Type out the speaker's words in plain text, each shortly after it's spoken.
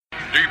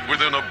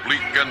within a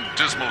bleak and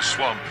dismal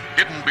swamp,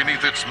 hidden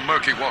beneath its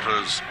murky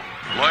waters,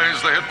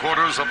 lies the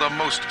headquarters of the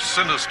most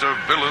sinister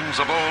villains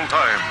of all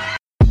time.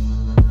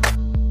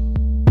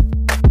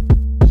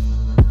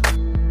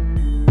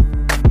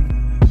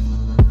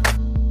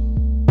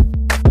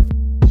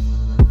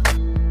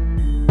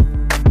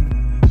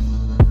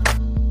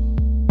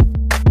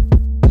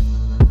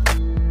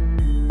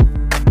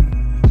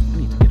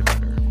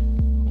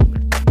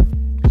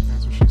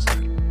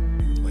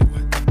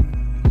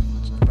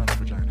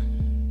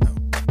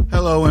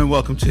 Hello and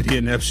welcome to the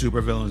Inept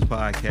Supervillains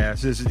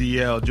Podcast. This is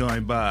DL,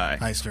 joined by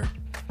Heister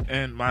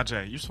and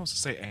Majay. You're supposed to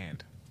say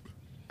 "and."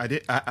 I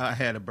did. I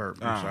had a burp.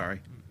 I'm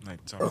sorry. Like,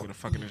 so I'm gonna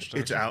fucking introduction.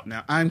 It's out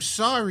now. I'm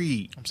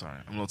sorry. I'm sorry.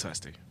 I'm a little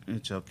testy.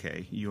 It's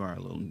okay. You are a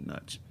little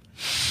nuts.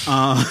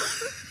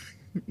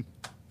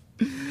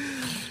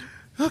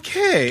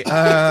 Okay.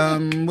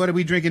 What are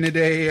we drinking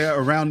today?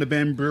 Around the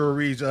Bend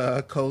Brewery's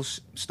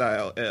Coast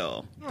Style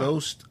Ale,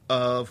 Ghost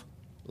of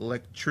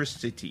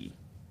Electricity.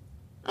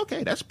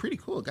 Okay, that's pretty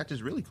cool. It got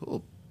this really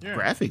cool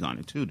graphic on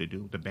it, too, to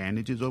do the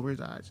bandages over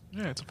his eyes.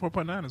 Yeah, it's a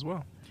 4.9 as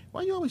well.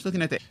 Why are you always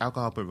looking at the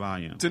alcohol per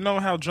volume? To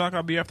know how drunk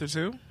I'll be after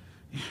 2?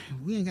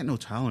 We ain't got no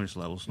tolerance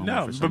levels.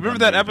 No, but remember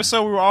that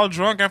episode we were all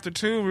drunk after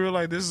 2? We were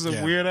like, this is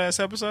a weird-ass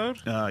episode?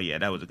 Oh, yeah,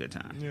 that was a good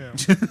time. Yeah.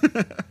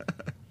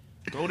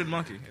 Golden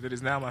Monkey. It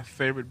is now my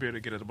favorite beer to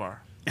get at the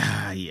bar.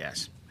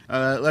 Yes.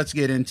 Let's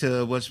get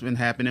into what's been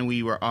happening.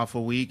 We were off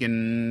a week,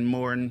 and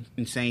more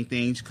insane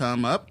things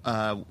come up.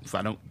 If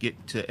I don't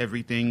get to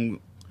everything,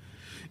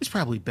 it's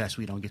probably best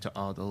we don't get to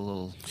all the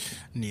little.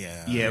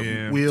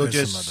 Yeah. We'll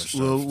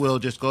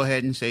just go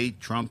ahead and say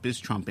Trump is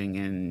trumping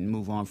and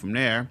move on from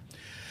there.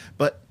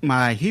 But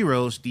my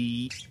heroes,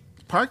 the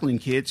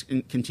Parkland kids,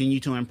 continue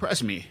to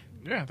impress me.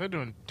 Yeah, they're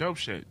doing dope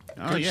shit.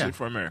 Oh, Good yeah. shit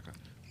for America.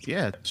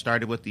 Yeah,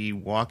 started with the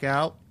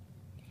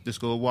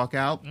school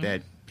walkout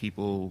that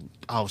people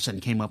all of a sudden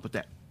came up with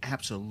that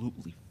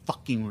absolutely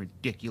fucking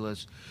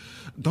ridiculous.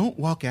 Don't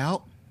walk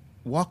out,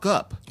 walk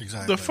up.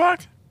 Exactly. The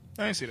fuck?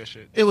 I didn't see that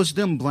shit. It was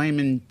them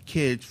blaming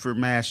kids for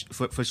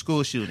for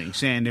school shootings,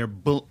 saying they're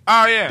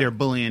they're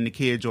bullying the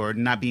kids or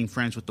not being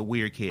friends with the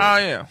weird kids. Oh,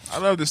 yeah. I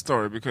love this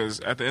story because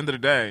at the end of the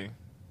day,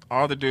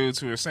 all the dudes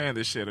who are saying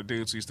this shit are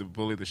dudes who used to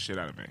bully the shit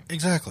out of me.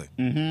 Exactly.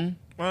 Mm-hmm.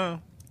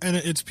 Well, and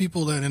it's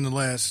people that in the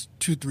last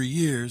 2-3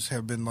 years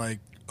have been like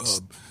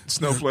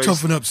snowflakes.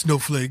 Toughen up,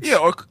 snowflakes. Yeah,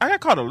 or I got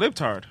called a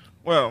libtard.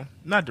 Well,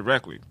 not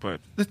directly,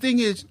 but The thing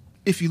is,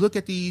 if you look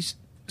at these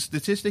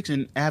statistics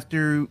and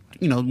after,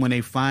 when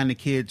they find the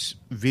kids'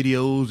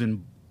 videos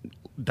and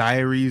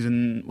diaries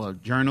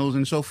and journals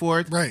and so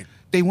forth, Right.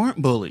 they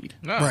weren't bullied.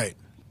 no. Right.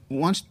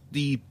 Once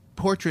the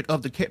portrait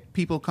of the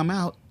people come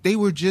out, they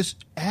were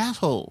just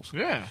assholes.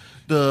 Yeah.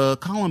 The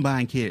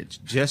Columbine kids,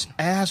 just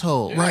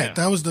assholes. Yeah. Right.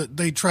 That was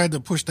they tried to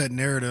push that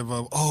narrative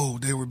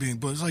of, they were being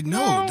bullied. It's like,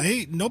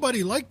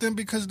 nobody liked them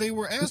because they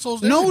were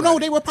assholes. to No, everybody.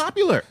 they were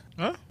popular.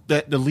 Huh?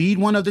 The lead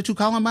one of the two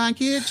Columbine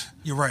kids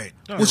You're right.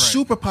 was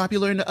super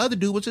popular, and the other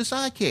dude was his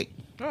sidekick.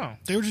 Oh.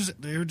 They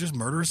were just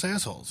murderous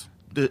assholes.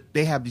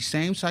 They have the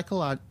same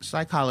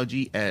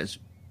psychology as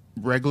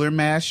regular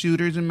mass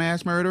shooters and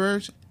mass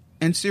murderers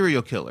and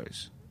serial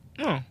killers.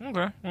 Oh,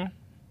 okay. Well,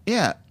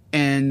 Yeah,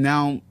 and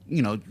now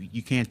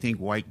you can't think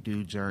white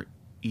dudes are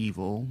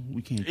evil.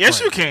 We can't. yes,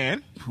 you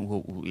can.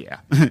 Well, yeah,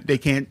 they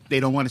can't. They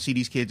don't want to see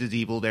these kids as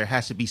evil. There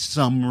has to be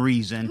some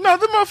reason. No,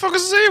 the motherfuckers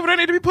is evil. They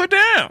need to be put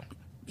down.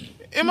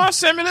 In my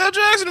Samuel L.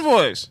 Jackson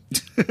voice.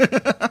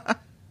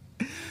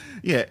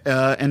 Yeah,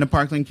 and the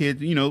Parkland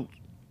kids,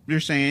 they're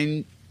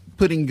saying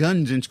putting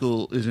guns in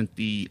school isn't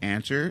the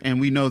answer, and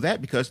we know that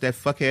because that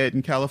fuckhead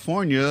in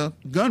California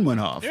gun went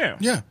off. Yeah.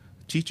 Yeah.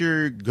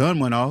 Teacher gun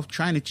went off,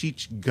 trying to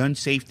teach gun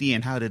safety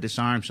and how to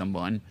disarm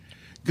someone.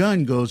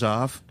 Gun goes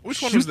off.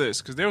 Which one was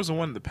this? Because there was the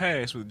one in the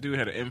past where the dude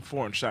had an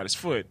M4 and shot his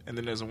foot, and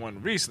then there's a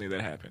one recently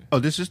that happened. Oh,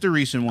 this is the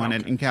recent one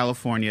in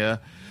California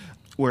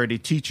where the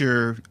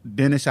teacher,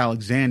 Dennis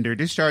Alexander,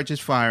 discharged his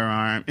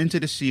firearm into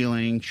the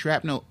ceiling,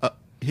 shrapnel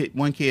hit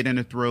one kid in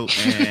the throat,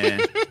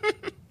 and...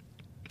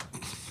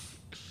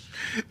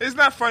 It's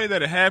not funny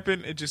that it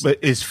happened. It just... But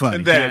it's funny.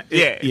 And that,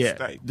 yeah.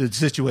 like, The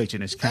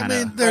situation is kind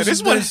of... this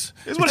is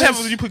what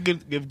happens when you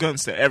give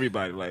guns to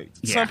everybody. Like,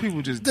 some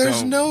people just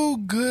There's don't. no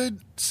good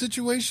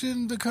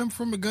situation to come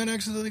from a gun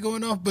accidentally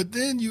going off, but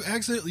then you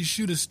accidentally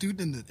shoot a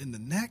student in the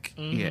neck.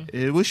 Yeah,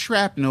 it was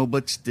shrapnel,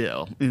 but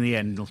still, in the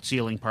end, the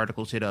ceiling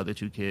particles hit other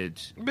two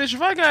kids. Bitch,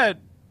 if I got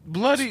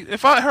bloody...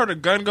 If I heard a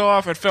gun go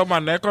off and felt my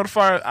neck on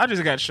fire, I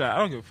just got shot. I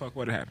don't give a fuck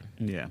what happened.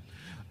 Yeah.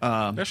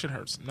 That shit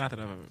hurts. Not that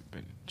I've ever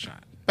been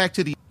shot. Back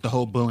to the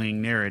whole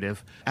bullying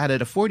narrative. Out of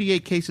the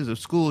 48 cases of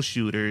school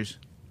shooters,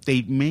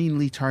 they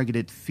mainly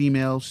targeted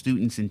female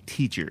students and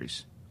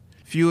teachers.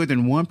 Fewer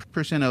than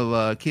 1%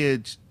 of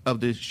kids of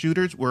the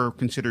shooters were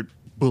considered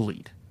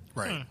bullied.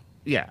 Right.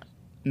 Yeah,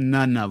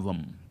 none of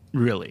them,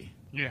 really.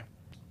 Yeah.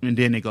 And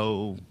then they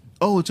go,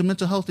 oh, it's a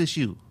mental health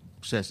issue,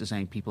 says the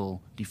same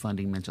people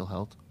defunding mental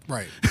health.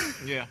 Right.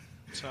 Yeah.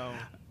 So...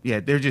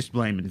 Yeah, they're just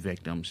blaming the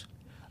victims.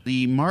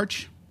 The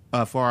March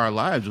for Our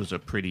Lives was a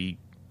pretty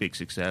big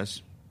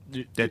success.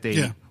 that they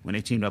Yeah. when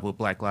they teamed up with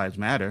Black Lives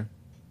Matter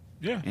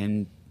Yeah.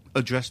 and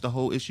addressed the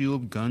whole issue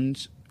of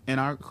guns in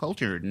our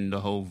culture and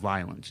the whole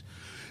violence.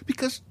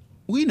 Because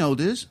we know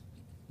this,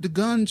 the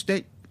guns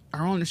that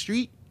are on the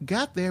street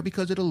got there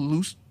because of the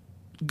loose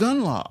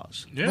gun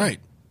laws. Yeah. Right.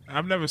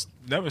 I've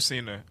never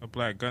seen a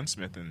black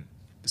gunsmith in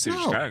the city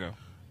of No. Chicago.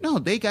 No,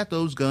 they got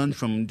those guns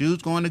from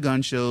dudes going to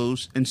gun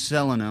shows and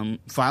selling them,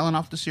 filing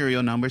off the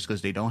serial numbers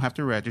because they don't have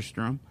to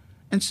register them,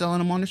 and selling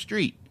them on the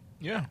street.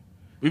 Yeah.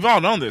 We've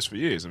all known this for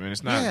years. I mean,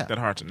 it's not Yeah. that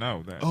hard to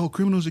know that. Oh,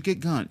 criminals that get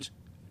guns.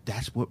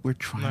 That's what we're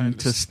trying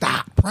to it's-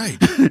 stop. Right.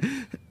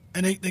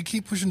 And they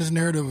keep pushing this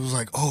narrative of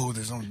like, oh,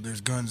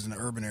 there's guns in the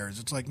urban areas.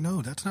 It's like,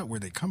 no, that's not where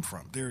they come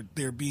from.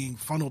 They're being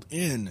funneled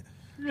in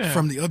Yeah.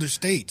 from the other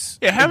states.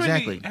 Yeah, how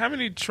Exactly.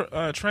 many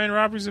train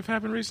robberies have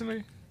happened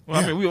recently? Well,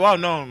 I Yeah. mean, we've all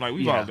known, like,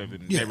 we've all Yeah. lived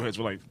in Yeah. neighborhoods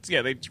where, like,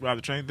 yeah, they robbed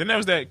the train. Then there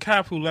was that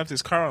cop who left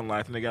his car on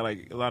life, and they got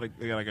like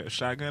a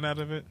shotgun out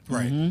of it.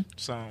 Right.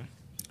 So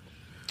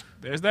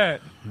there's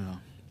that.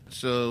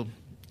 So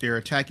they're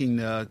attacking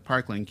the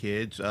Parkland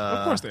kids.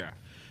 Of course they are.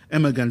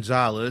 Emma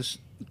Gonzalez,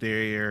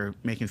 they're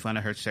making fun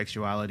of her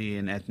sexuality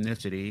and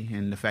ethnicity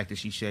and the fact that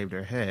she shaved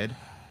her head.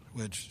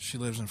 Which she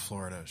lives in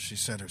Florida. She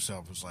said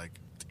herself was like,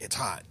 it's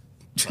hot.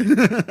 It's like,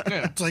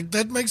 it's like,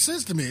 that makes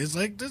sense to me. It's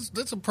like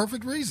that's a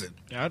perfect reason.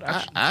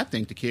 Yeah, I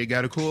think the kid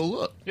got a cool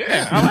look.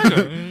 yeah, I like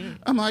her.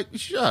 I'm like,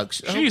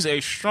 shucks. She's a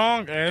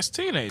strong ass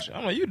teenager.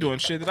 I'm like, you doing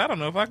shit that I don't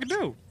know if I could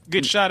do.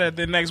 Get shot at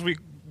the next week,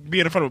 be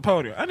in front of a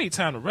podium. I need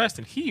time to rest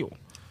and heal.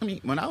 I mean,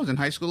 when I was in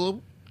high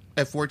school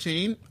at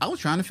 14, I was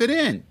trying to fit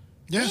in.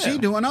 Yeah. She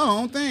doing her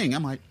own thing.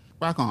 I'm like,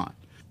 rock on.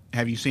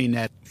 Have you seen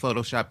that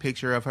Photoshop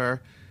picture of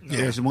her? Yeah.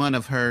 There's one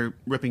of her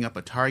ripping up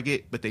a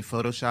Target, but they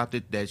Photoshopped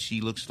it that she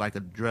looks like a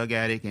drug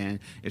addict and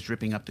is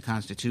ripping up the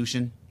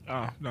Constitution.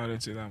 Oh, no, I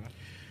didn't see that one.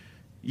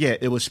 Yeah,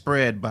 it was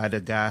spread by the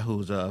guy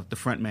who's the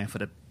frontman for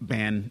the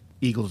band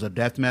Eagles of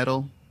Death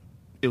Metal.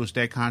 It was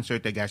that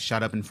concert that got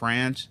shot up in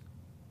France.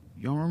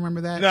 You don't remember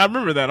that? No, I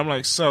remember that. I'm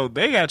like, so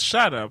they got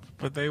shot up,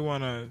 but they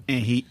want to...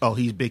 And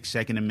he's big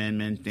Second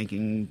Amendment,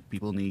 thinking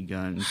people need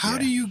guns. How Yeah.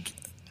 do you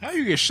How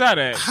you get shot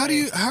at? how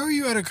are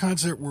you at a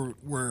concert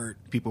where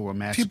People were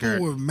massacred.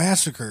 people were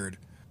massacred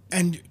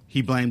and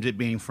He blamed it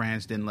being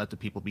France didn't let the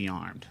people be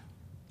armed.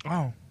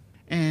 Oh.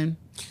 And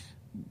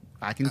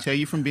I can tell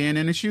you from being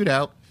in a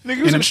shootout. Nigga,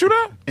 you was in a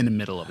shootout? In the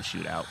middle of a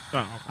shootout. Oh,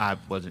 okay. I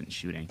wasn't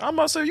shooting. I'm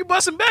about to say, you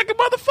busting back at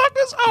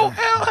motherfuckers? Oh,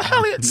 hell,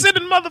 Elliot,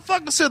 sending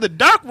motherfuckers to the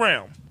dark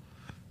realm.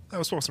 That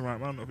was supposed to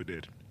rhyme. I don't know if it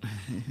did.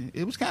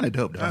 It was kind of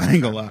dope, though. I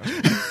ain't gonna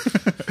lie.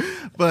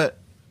 But,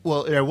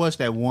 well, there was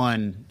that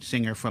one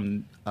singer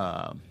from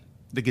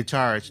the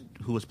guitarist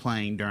who was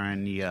playing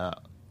during the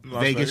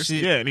Las Vegas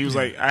shit. Yeah, and he was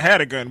like, I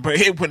had a gun, but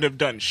it wouldn't have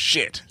done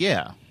shit.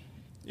 Yeah.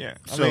 Yeah.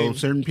 I So mean,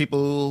 certain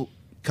people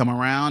come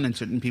around and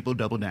certain people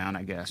double down,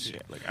 I guess. yeah,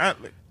 like,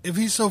 if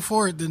he's so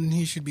for it, then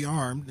he should be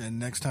armed. And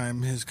next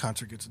time his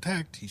concert gets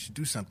attacked, he should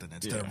do something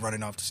instead of Yeah.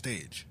 running off the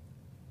stage.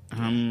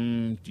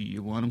 Do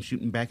you want him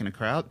shooting back in the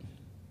crowd?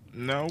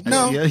 no.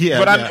 No. Yeah.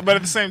 But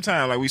at the same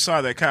time, like, we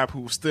saw that cop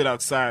who stood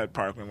outside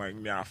Parkland, like,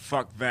 nah,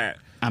 fuck that.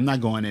 I'm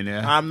not going in there.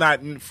 I'm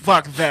not,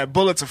 fuck that.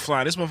 Bullets are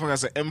flying. This motherfucker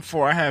has an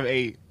M4. I have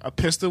a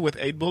pistol with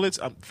 8 bullets.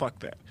 Fuck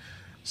that.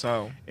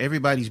 So,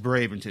 Everybody's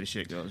brave until the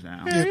shit goes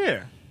down.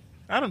 yeah.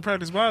 I don't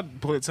practice my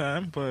bullet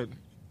time, but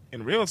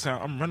in real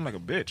time, I'm running like a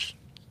bitch.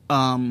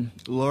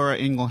 Laura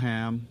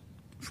Ingleham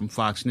from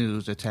Fox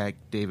News attacked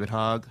David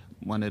Hogg,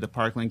 one of the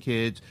Parkland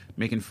kids,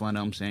 making fun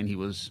of him, saying he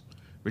was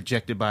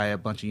rejected by a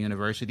bunch of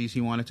universities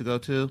he wanted to go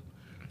to.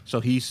 So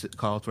he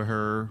called for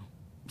her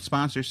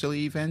sponsors to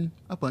leave, and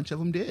a bunch of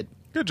them did.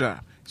 Good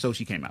job. So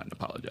she came out and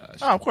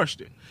apologized. Oh, of course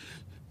you did.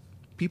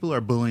 People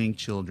are bullying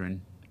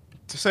children.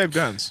 To save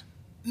guns.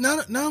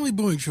 Not only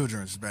bullying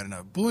children is bad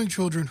enough. Bullying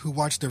children who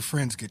watch their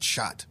friends get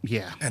shot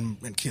Yeah.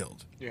 and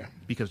killed. Yeah.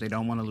 Because they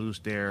don't want to lose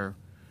their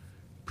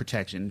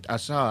protection. I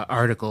saw an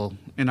article,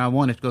 and I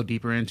wanted to go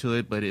deeper into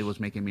it, but it was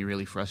making me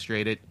really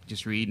frustrated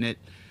just reading it,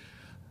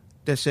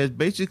 that says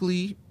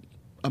basically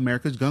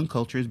America's gun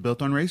culture is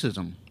built on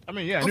racism. I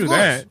mean, yeah, I Of knew course.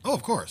 that. Oh,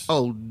 of course.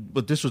 Oh,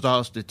 but this was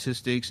all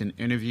statistics and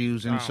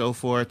interviews and Oh. so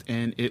forth,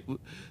 and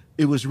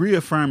it was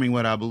reaffirming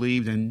what I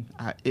believed, and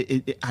I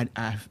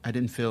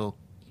didn't feel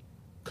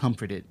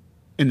comforted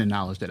in the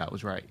knowledge that I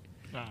was right.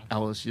 No. I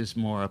was just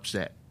more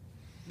upset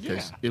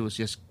because Yeah. it was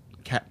just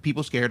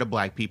people scared of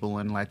black people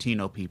and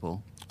Latino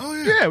people. Oh,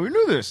 yeah. Yeah, we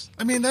knew this.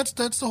 I mean, that's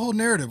the whole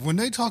narrative. When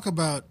they talk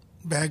about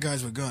bad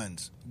guys with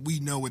guns, we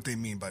know what they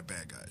mean by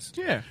bad guys.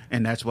 Yeah.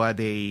 And that's why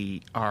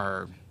they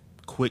are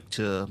quick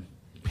to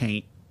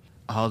paint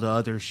all the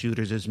other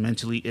shooters as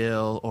mentally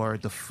ill or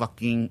the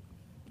fucking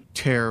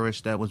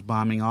terrorist that was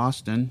bombing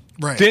Austin.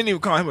 Right. Didn't even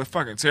call him a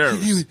fucking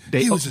terrorist.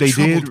 He was a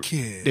troubled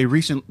kid.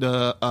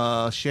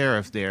 The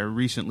sheriff there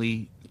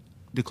recently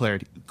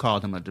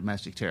called him a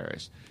domestic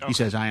terrorist. Okay. He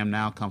says, "I am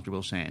now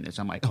comfortable saying this."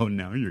 I'm like, "Oh,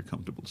 now you're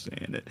comfortable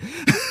saying it."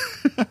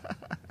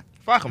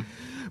 Fuck him.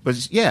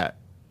 But yeah,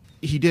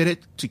 he did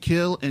it to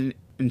kill and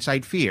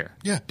incite fear.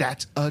 Yeah.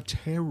 That's a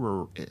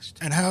terrorist.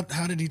 And how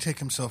did he take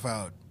himself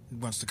out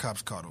once the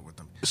cops caught up with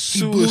him?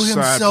 He blew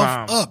Suicide himself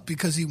bomb. up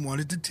because he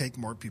wanted to take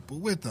more people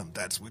with him.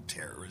 That's what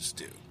terrorists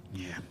do.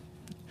 Yeah.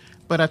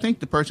 But I think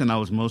the person I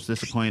was most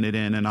disappointed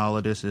in all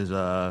of this is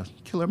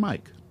Killer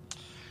Mike.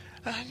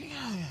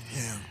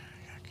 Yeah.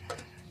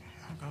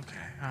 Okay.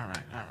 All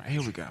right.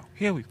 Here we go.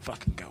 Here we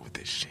fucking go with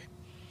this shit.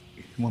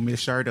 You want me to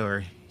start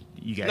or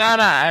you guys? No.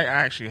 I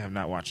actually have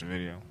not watched the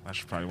video. I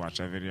should probably watch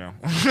that video.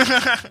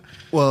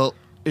 Well,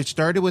 it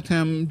started with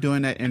him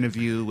doing that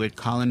interview with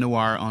Colin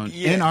Noir on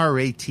Yeah.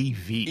 NRA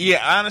TV.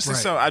 Yeah, honestly,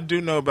 Right. so I do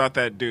know about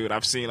that dude.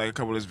 I've seen like a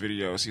couple of his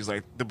videos. He's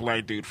like the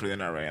black dude for the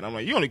NRA, and I'm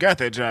like, you only got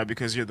that job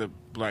because you're the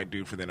black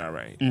dude for the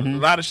NRA. A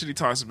lot of shit he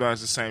talks about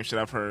is the same shit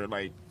I've heard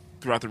like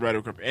throughout the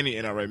rhetoric of any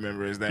NRA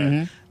member. Is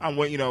that I'm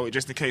you know,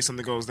 just in case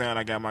something goes down,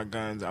 I got my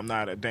guns. I'm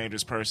not a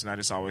dangerous person. I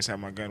just always have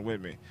my gun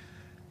with me.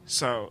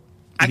 So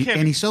I can't.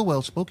 And he's so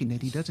well spoken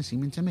that he doesn't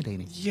seem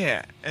intimidating.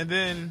 Yeah, and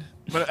then,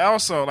 but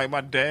also, like,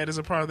 my dad is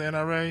a part of the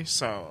NRA,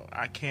 so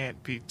I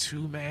can't be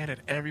too mad at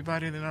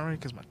everybody in the NRA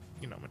because my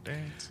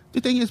dad's. The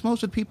thing is,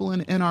 most of the people in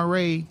the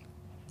NRA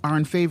are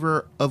in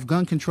favor of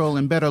gun control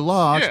and better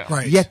laws, Yeah.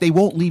 Right. yet they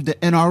won't leave the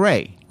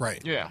NRA.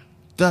 Right. Yeah,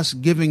 Thus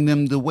giving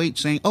them the weight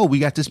saying, oh, we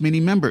got this many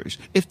members.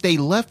 If they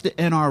left the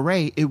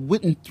NRA, it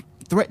wouldn't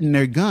threaten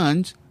their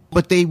guns,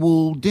 but they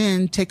will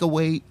then take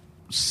away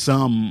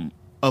some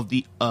of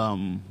the,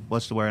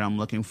 what's the word I'm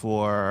looking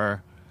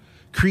for,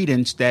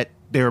 credence that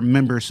their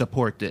members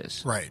support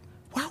this. Right.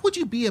 Why would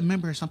you be a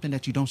member of something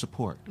that you don't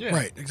support? yeah.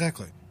 Right.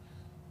 Exactly.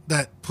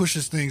 That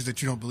pushes things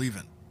that you don't believe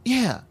in.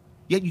 Yeah,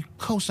 yet you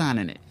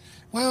co-signing it.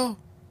 Well,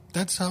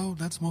 that's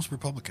most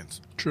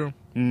Republicans. True.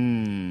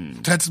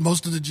 That's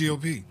most of the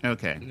GOP.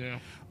 Okay. Yeah.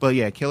 But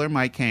yeah, Killer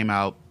Mike came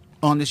out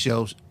on the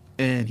show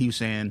and he was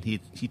saying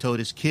he told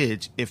his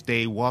kids if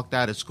they walked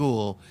out of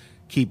school,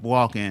 keep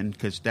walking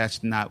because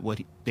that's not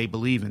what they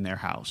believe in their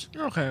house.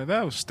 Okay,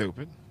 that was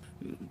stupid.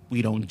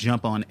 We don't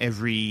jump on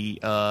every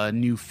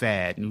new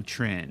fad, new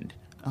trend.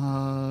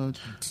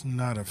 It's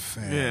not a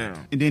fan. Yeah.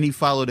 And then he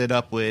followed it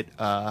up with,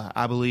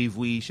 I believe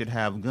we should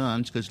have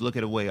guns because look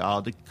at the way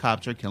all the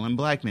cops are killing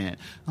black men.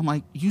 I'm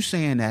like, you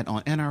saying that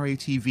on NRA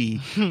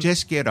TV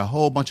just scared a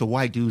whole bunch of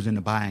white dudes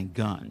into buying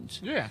guns.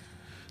 Yeah.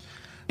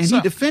 And So-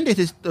 he defended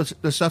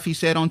the stuff he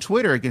said on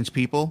Twitter against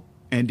people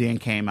and then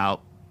came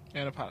out,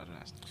 And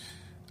apologized.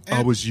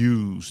 I was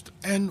used.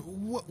 And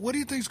what do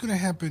you think is going to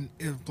happen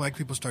if black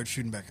people start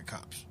shooting back at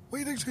cops? What do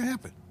you think is going to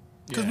happen?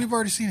 Because Yeah. we've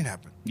already seen it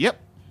happen. Yep.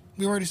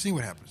 We've already seen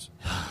what happens.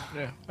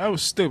 Yeah, that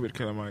was stupid,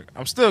 Killer Mike.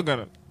 I'm still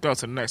gonna go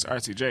to the next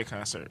RTJ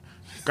concert,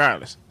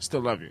 regardless.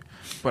 Still love you,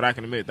 but I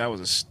can admit that was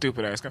a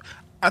stupid ass.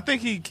 I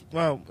think it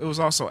was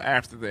also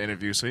after the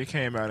interview, so he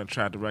came out and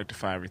tried to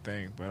rectify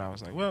everything. But I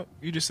was like, well,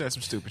 you just said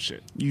some stupid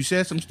shit. You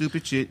said some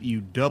stupid shit.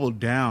 You doubled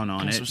down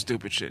on Some it.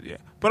 stupid shit, yeah.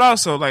 But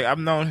also, like, I've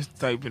known he's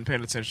like been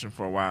paying attention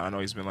for a while. I know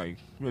he's been like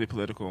really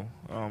political.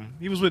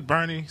 He was with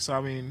Bernie, so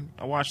I mean,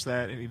 I watched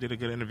that and he did a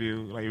good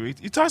interview. Like,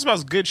 he talks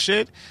about good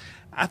shit.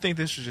 I think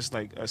this was just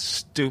like a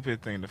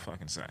stupid thing to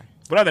fucking say.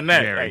 But other than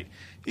that, Very. like,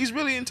 he's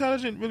really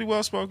intelligent, really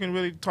well spoken,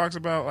 really talks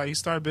about like he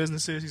started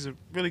businesses. He's a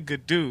really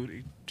good dude.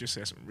 He just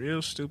said some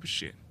real stupid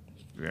shit.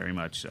 Very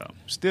much so.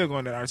 Still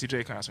going to that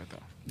RTJ concert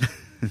though.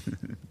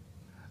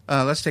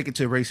 Let's take it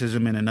to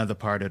racism in another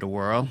part of the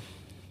world.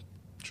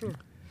 Sure.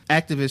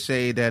 Activists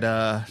say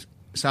that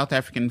South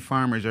African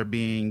farmers are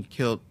being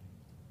killed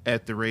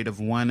at the rate of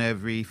 1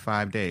 every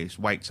 5 days.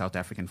 White South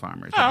African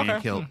farmers are being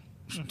okay. killed.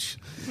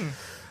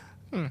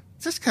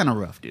 It's just kind of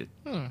rough, dude.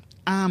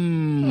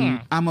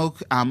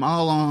 I'm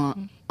all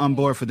on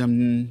board for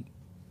them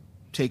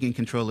taking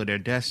control of their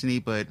destiny,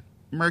 but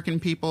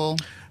murking people.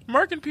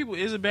 Murking people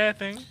is a bad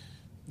thing.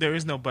 There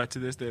is no but to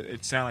this.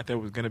 It sounded like there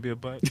was going to be a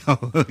but.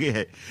 Oh,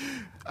 yeah.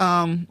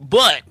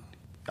 But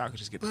y'all could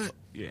just get the But- fuck.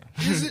 Yeah.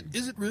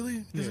 Is it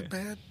really? Is Yeah. it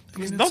bad? I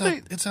mean, Don't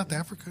they- it's South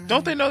Africa.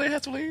 Don't they know they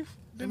have to leave?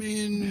 I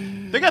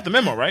mean, They got the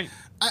memo, right?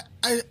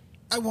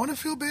 I want to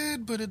feel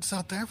bad, but it's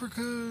South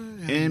Africa.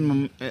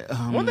 And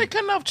And Weren't they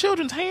cutting off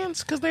children's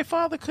hands because their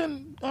father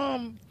couldn't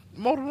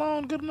mow the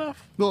lawn good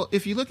enough? well,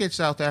 if you look at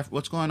South Africa,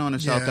 what's going on in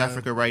South Yeah.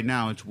 Africa right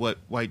now, it's what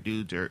white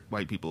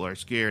people are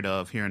scared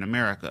of here in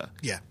America.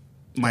 yeah,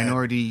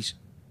 Minorities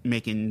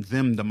making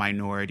them the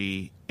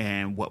minority,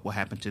 and what will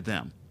happen to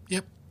them.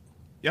 Yep.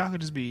 Y'all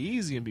could just be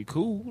easy and be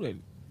cool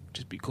and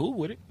just be cool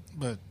with it.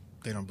 But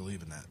they don't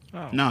believe in that.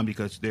 Oh. No,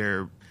 because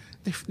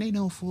they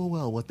know full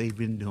well what they've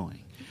been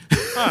doing.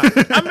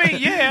 I mean,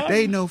 yeah.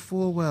 They know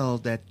full well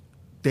that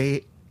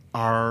they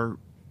are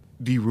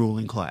the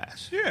ruling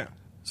class. Yeah.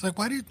 It's like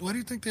why do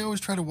you think they always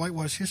try to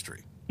whitewash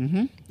history?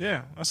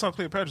 Yeah. I saw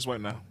Cleopatra's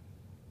white now.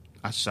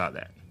 I saw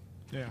that.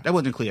 Yeah. That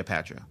wasn't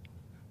Cleopatra.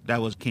 That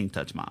was King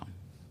Tut's mom.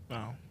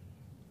 Oh.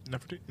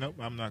 Never did. Nope.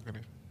 I'm not going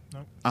to.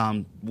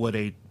 Nope. What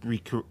they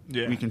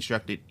Yeah.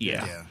 reconstructed.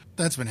 Yeah. Yeah,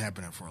 that's been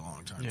happening for a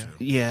long time Yeah. too.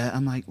 Yeah,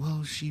 I'm like,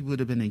 well, she would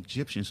have been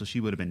Egyptian, so she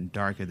would have been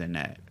darker than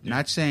that.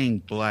 Not saying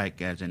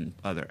black as in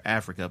other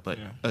Africa, but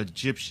Yeah.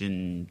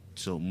 Egyptian,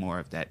 so more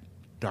of that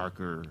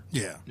darker.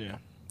 Yeah, Yeah.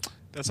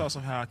 that's also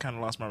how I kind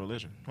of lost my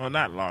religion. Well,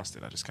 not lost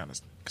it. I just kind of,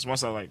 because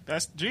once I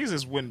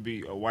Jesus wouldn't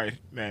be a white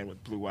man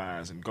with blue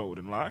eyes and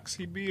golden locks.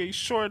 He'd be a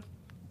short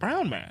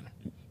brown man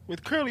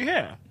with curly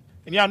hair.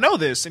 And y'all know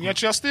this, and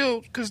yet y'all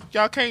still, because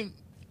y'all can't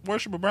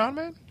worship a brown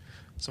man?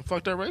 Some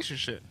fucked up racist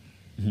shit.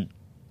 Mm-hmm.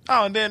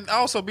 Oh, and then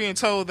also being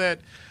told that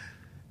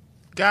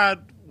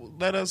God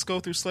let us go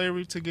through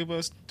slavery to give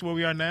us to where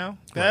we are now.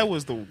 That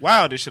was the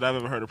wildest shit I've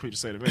ever heard a preacher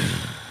say to me.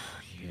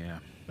 Yeah.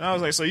 And I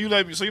was like, so you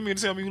mean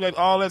to tell me you let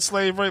all that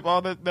slave rape,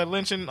 all that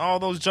lynching, all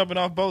those jumping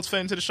off boats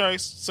fed into the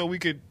sharks so we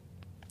could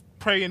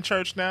pray in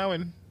church now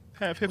and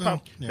have hip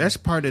hop? Well, yeah. That's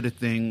part of the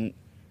thing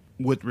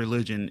with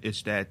religion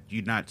is that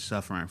you're not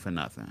suffering for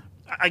nothing.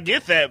 I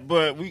get that,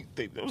 but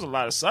there was a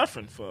lot of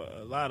suffering for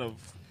a lot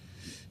of.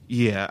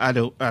 Yeah, I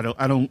don't.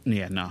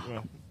 Yeah, no.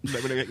 Well,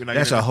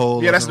 That's a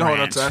whole. Yeah, that's other a whole.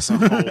 rant. That's a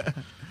whole.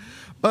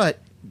 But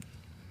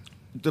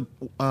the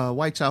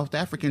white South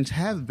Africans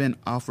have been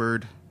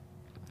offered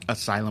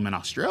asylum in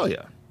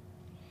Australia.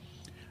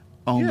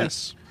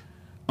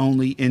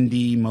 Only in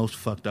the most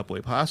fucked up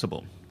way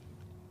possible.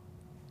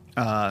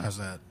 How's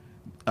that?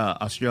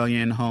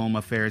 Australian Home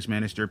Affairs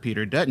Minister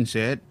Peter Dutton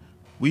said,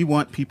 "We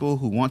want people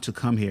who want to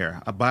come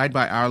here, abide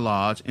by our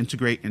laws,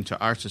 integrate into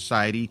our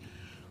society,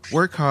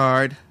 work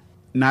hard,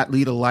 not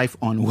lead a life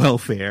on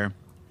welfare.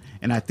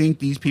 And I think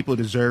these people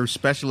deserve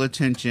special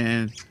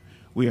attention.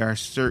 We are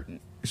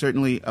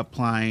certainly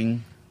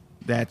applying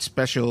that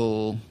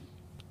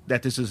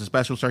this is a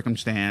special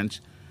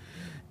circumstance,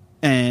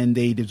 and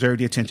they deserve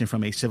the attention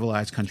from a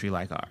civilized country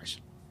like ours."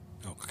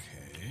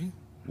 Okay.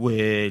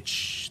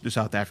 Which the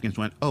South Africans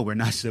went, "Oh, we're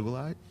not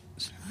civilized?"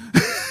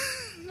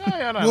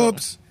 No.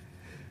 Whoops.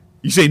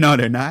 You say no,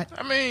 they're not?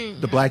 I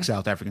mean, The black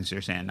South Africans,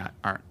 they're saying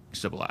aren't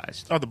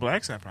civilized. oh, the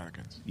black South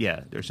Africans.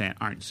 Yeah, they're saying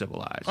aren't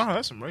civilized. Oh,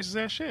 that's some racist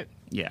ass shit.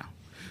 Yeah.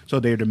 So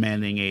they're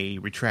demanding a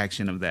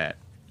retraction of that.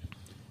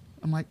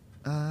 I'm like,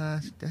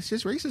 that's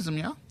just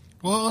racism, y'all.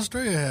 Well,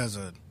 Australia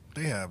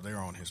they have their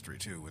own history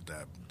too with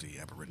the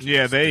Aboriginals.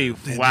 Yeah, the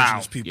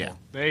indigenous people. Yeah.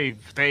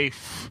 They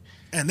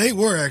And they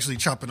were actually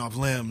chopping off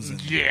limbs.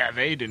 And, yeah,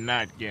 they did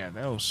not. Yeah,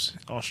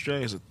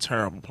 Australia's a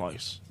terrible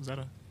place. Is that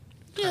a?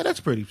 Yeah, that's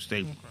pretty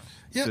stable.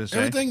 yeah, to say.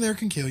 everything there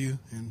can kill you.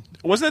 And,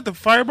 Wasn't that the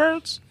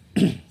Firebirds?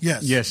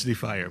 yes. Yes, the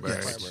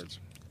Firebirds. Yes.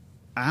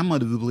 I'm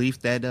under the belief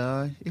that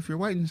if you're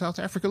white in South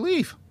Africa,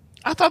 leave.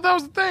 I thought that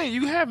was the thing.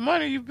 You have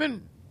money.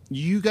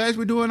 You guys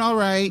were doing all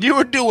right. You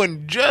were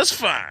doing just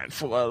fine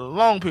for a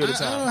long period of I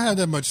time. don't have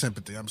that much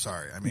sympathy. I'm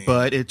sorry. I mean,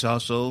 But it's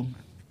also,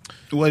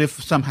 what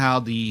if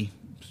somehow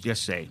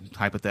just say,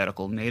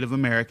 hypothetical, Native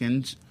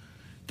Americans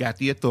got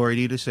the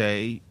authority to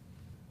say,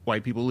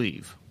 white people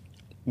leave?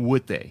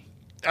 Would they?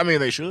 I mean,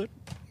 they should.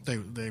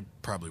 they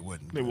probably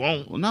wouldn't. They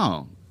won't. Well,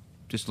 no.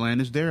 This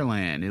land is their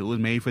land. It was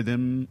made for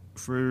them.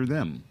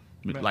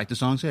 Like the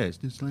song says,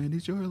 this land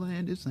is your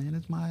land, this land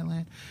is my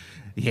land.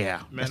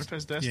 Yeah.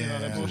 Manifest Destiny and all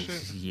that Yeah.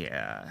 bullshit.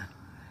 Yeah.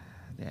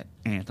 That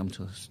anthem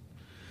to...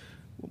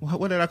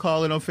 What did I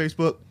call it on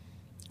Facebook?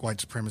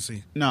 White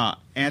supremacy. No,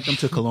 anthem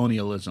to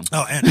colonialism.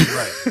 Oh,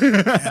 right.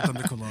 Anthem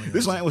to colonialism.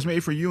 This land was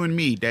made for you and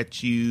me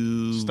that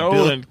you Stole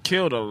built and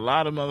killed a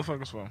lot of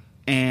motherfuckers for.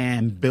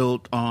 and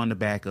built on the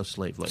back of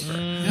slave labor.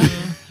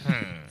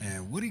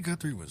 And Woody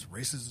Guthrie was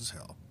racist as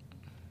hell.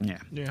 Yeah.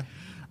 Yeah.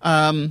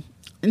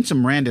 In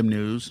some random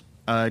news,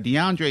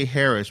 DeAndre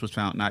Harris was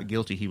found not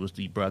guilty. He was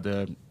the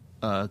brother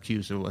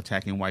accused of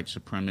attacking white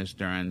supremacists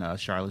during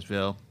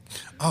Charlottesville.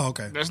 Oh,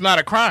 okay. That's not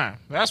a crime.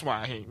 That's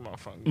why I hate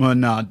motherfuckers. Well,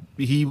 no,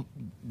 he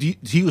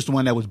was the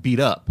one that was beat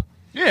up.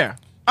 Yeah.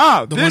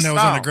 Oh, The one that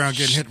was on the ground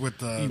getting hit with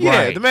the... Yeah,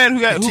 Right. the man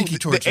who got The tiki the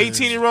torches.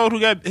 18-year-old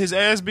who got his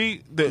ass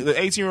beat, the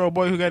 18-year-old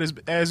boy who got his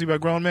ass beat by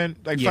grown men,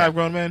 like Yeah. 5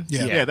 grown men.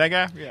 Yeah. That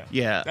guy.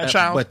 Yeah, that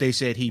child. but they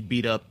said he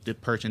beat up the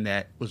person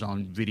that was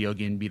on video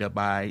getting beat up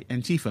by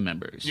Antifa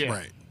members. Yeah.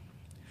 Right.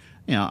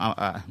 You know,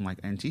 I'm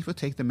like, Antifa,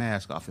 take the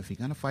mask off. If you're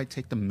gonna fight,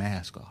 take the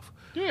mask off.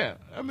 Yeah,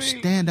 I mean,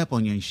 Stand up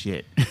on your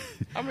shit.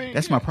 I mean,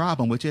 That's yeah. my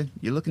problem with you.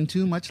 You're looking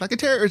too much like a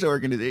terrorist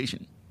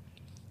organization.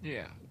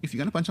 yeah. If you're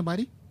gonna punch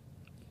somebody,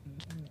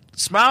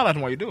 Smile at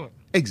him while you do it.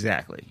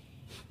 exactly.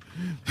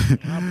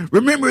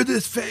 Remember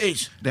this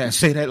face.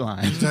 Say that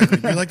line. Exactly.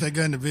 You're like that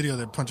guy in the video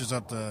that punches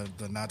up the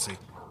Nazi.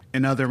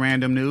 In other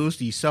random news,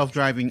 the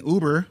self-driving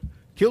Uber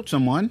killed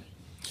someone.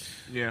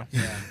 Yeah,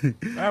 Yeah.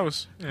 that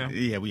was. Yeah,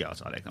 Yeah, we all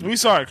saw that coming. we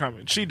saw it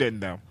coming. She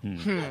didn't though.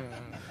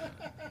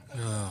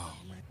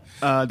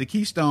 The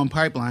Keystone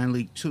Pipeline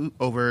leaked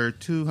over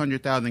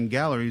 200,000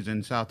 gallons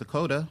in South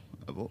Dakota.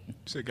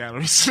 Said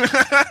galleries.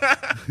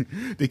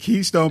 The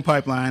Keystone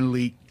Pipeline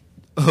leaked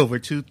over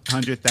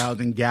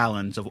 200,000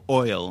 gallons of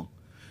oil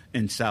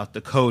in South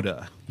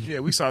Dakota. Yeah,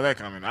 we saw that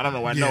coming. I don't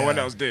know why Yeah. no one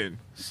else did.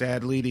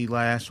 Sadly, the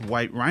last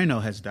white rhino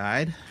has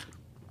died.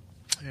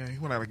 Yeah, he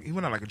went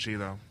out like a G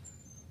though.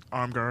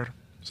 Armed guard.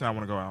 So I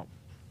want to go out,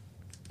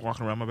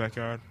 walking around my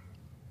backyard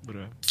with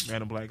a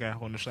random black guy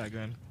holding a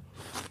shotgun,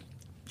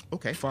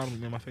 Okay. following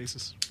me in my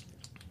faces.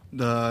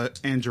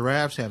 And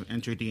giraffes have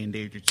entered the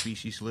endangered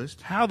species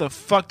list. How the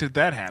fuck did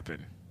that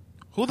happen?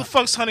 Who the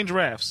fuck's hunting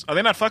giraffes? Are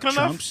they not fucking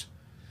enough? Trumps.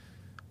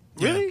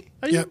 Really?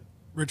 Are you? Yep.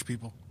 Rich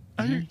people.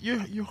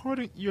 Are you're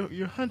hoarding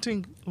you're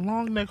hunting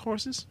long neck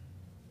horses?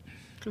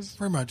 Because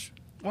Pretty much.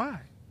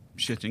 why?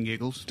 Shits and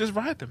giggles. Just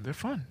ride them. They're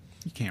fun.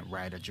 You can't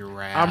ride a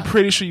giraffe. I'm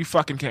pretty sure you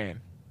fucking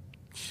can.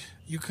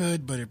 You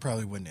could, but it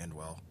probably wouldn't end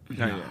well.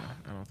 No, yeah,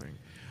 I don't think.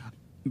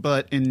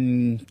 But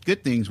in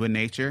good things with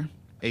nature,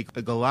 a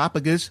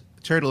Galapagos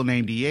turtle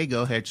named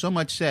Diego had so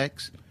much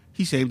sex,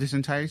 he saved his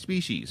entire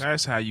species.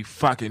 That's how you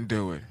fucking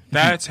do it.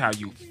 That's how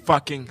you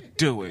fucking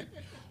do it.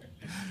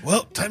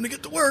 Well, time to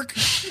get to work.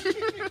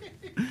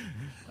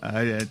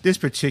 This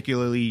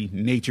particularly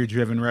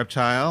nature-driven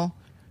reptile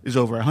is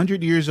over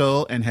 100 years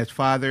old and has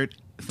fathered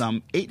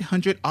some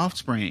 800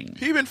 offspring.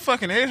 He been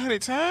fucking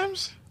 800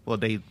 times? Well,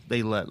 they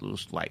let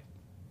loose like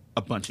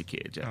a bunch of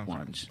kids at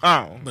once.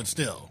 Oh. But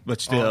still,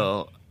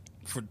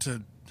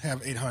 to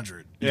have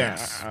 800. Yeah,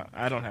 Yes.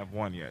 I don't have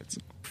one yet.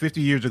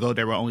 50 years ago,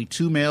 there were only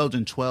 2 males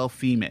and 12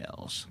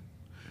 females.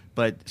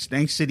 But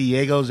thanks to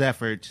Diego's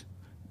efforts,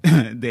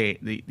 the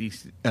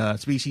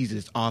species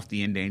is off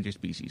the endangered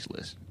species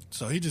list.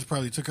 So he just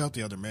probably took out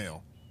the other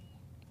male.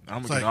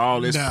 I'm It's gonna like, get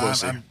all this nah,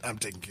 pussy. I'm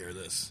taking care of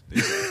this.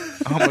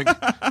 I'm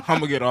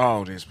gonna get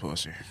all this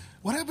pussy.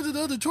 What happened to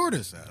the other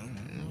tortoise? I don't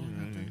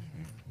know.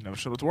 Never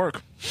showed up to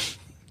work.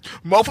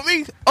 More for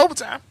me.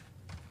 Overtime.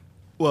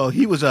 Well,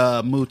 he was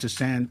moved to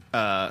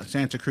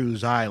Santa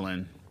Cruz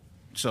Island,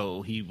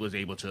 so he was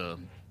able to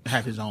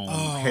have his own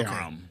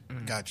harem.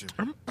 Gotcha.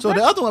 So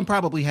the other one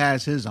probably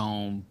has his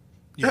own.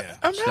 Yeah.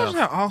 Imagine stuff.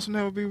 how awesome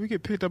that would be. We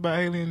get picked up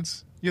by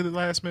aliens. You're the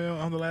last male.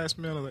 I'm the last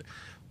male. Like,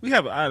 we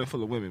have an island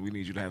full of women we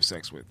need you to have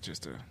sex with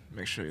just to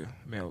make sure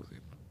the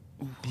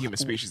human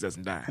species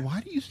doesn't die. Why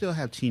do you still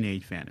have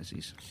teenage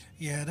fantasies?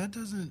 Yeah, that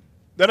doesn't.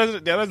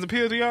 That doesn't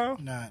appeal to y'all?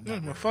 Nah,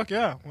 Well, fuck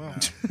yeah. Well,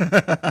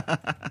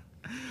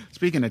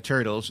 Speaking of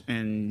turtles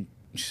and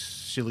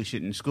silly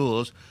shit in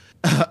schools,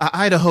 an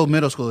Idaho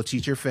middle school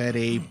teacher fed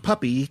a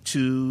puppy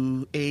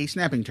to a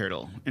snapping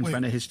turtle in Wait.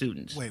 front of his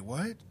students. Wait,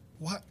 what?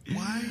 What?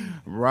 Why?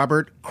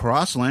 Robert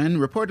Crossland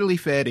reportedly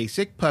fed a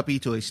sick puppy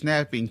to a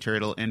snapping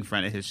turtle in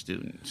front of his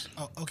students.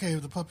 Oh, okay,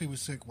 if the puppy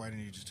was sick, why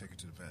didn't you just take it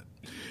to the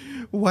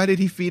vet? Why did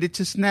he feed it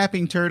to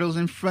snapping turtles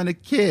in front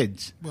of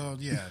kids? Well,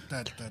 yeah,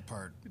 that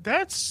part.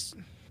 that's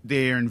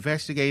They're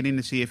investigating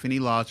to see if any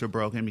laws were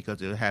broken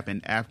because it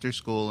happened after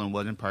school and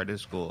wasn't part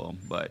of school.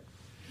 But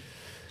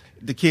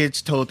the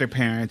kids told their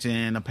parents,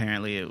 and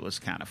apparently it was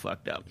kind of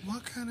fucked up.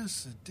 What kind of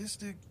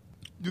sadistic?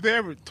 Do they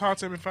ever talk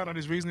to him and find out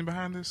his reasoning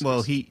behind this?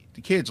 Well, the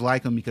kids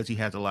like him because he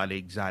has a lot of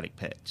exotic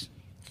pets.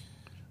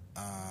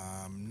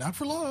 Not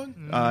for long.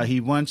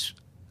 He once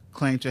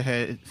claimed to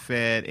have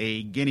fed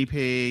a guinea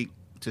pig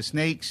to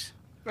snakes.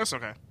 That's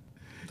okay.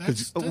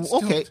 That's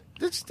Okay,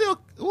 that's still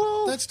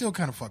well. That's still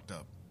kind of fucked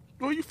up.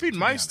 Well, you feed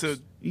mice to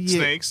Yeah,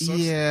 snakes. So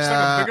it's like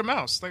yeah. a bigger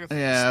mouse. Like a,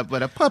 yeah,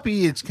 but a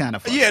puppy, it's kind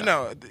of fucked Yeah, up.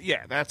 no,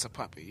 yeah, that's a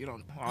puppy. You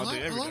don't all A day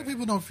lot every of day.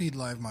 people don't feed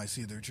live mice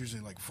either. It's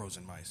usually like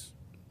frozen mice.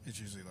 It's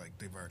usually like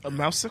A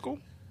mousesicle?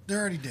 they're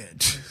already dead.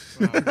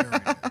 They're already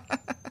dead.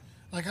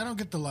 Like I don't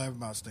get the live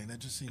mouse thing. That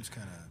just seems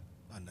kind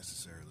of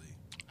unnecessarily.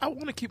 I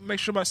want to make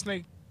sure my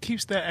snake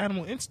keeps that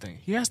animal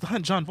instinct. He has to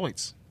hunt John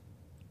Voight's.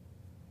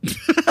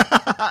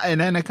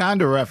 An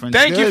anaconda reference.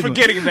 Thank you Good for one.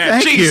 getting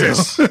that. Thank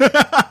Jesus. you.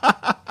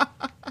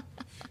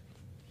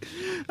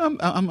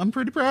 I'm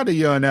pretty proud of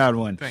you on that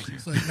one. Thank you.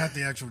 It's like not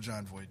the actual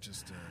John Voight.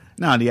 Just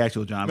No, the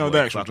actual John. No, Boyd. the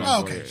actual Fuck John him.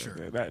 Oh, Voight, okay, yeah, sure.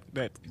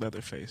 That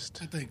leather faced.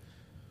 I think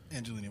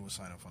Angelina would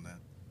sign off on that.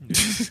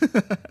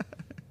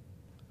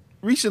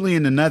 Recently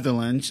in the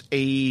Netherlands,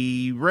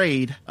 a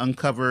raid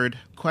uncovered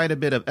quite a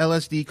bit of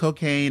LSD,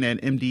 cocaine,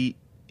 and MDMA.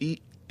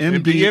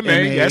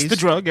 Yes, the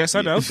drug. Yes,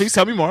 I know. Please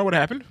tell me more. What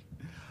happened?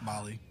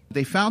 Molly.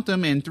 They found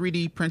them in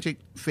 3D printed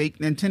fake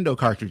Nintendo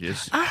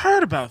cartridges. I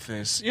heard about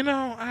this.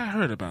 I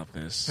heard about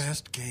this.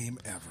 Best game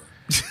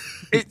ever.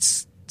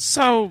 It's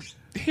so.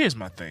 Here's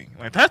my thing.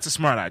 Like, that's a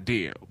smart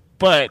idea,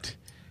 but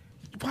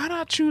why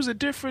not choose a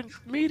different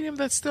medium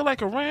that's still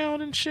like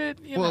around and shit?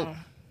 You know.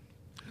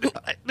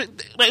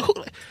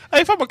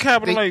 If I'm a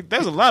capital,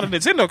 there's a lot of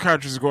Nintendo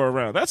cartridges going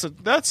around.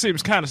 That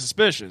seems kind of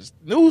suspicious.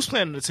 Who's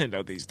playing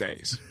Nintendo these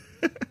days?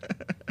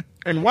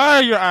 And why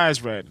are your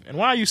eyes red? And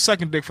why are you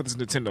sucking dick for this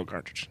Nintendo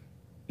cartridge?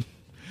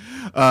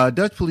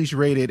 Dutch police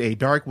raided a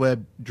dark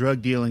web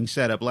drug dealing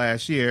setup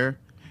last year,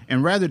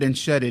 and rather than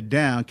shut it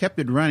down, kept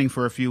it running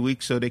for a few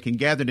weeks so they can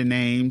gather the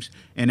names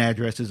and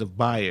addresses of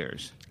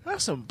buyers.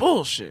 That's some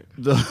bullshit.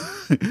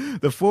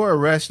 The 4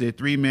 arrested,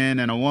 3 men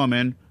and a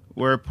woman,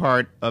 were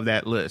part of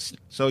that list.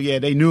 So yeah,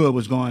 they knew it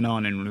was going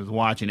on and was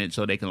watching it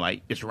so they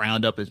can just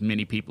round up as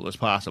many people as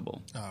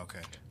possible. Oh, okay.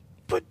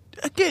 But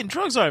again,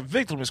 drugs are a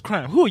victimless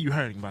crime. Who are you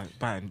hurting by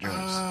buying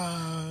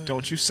drugs?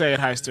 Don't you say it,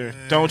 Heister.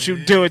 Don't you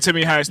do it to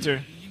me,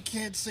 Heister. You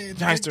can't say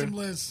it's Heister.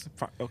 victimless.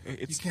 Okay,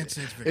 You can't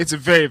say it's victimless. It's a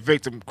very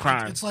victim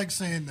crime. It's like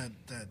saying that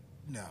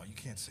no, you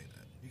can't say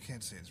that. You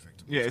can't say it's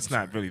victimless. Yeah, it's I'm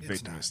not sorry. really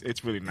victimless. not.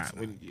 It's really not. It's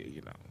When,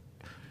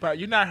 but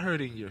you're not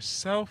hurting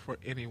yourself or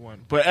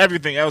anyone. But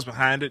everything else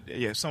behind it,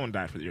 yeah, someone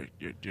died for your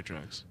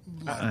drugs.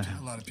 A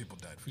lot of people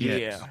died. For Yeah. that.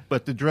 Yes.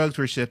 But the drugs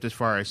were shipped as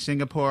far as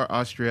Singapore,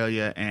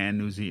 Australia, and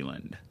New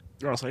Zealand.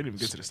 Oh, so they didn't even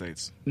get to the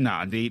States.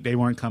 Nah, they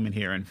weren't coming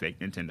here in fake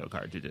Nintendo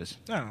cartridges.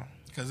 No.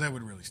 Because that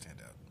would really stand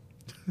out.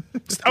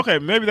 Okay,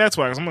 maybe that's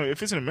why. 'Cause I'm like,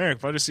 if it's in America,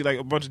 if I just see like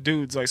a bunch of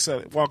dudes like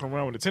walking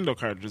around with Nintendo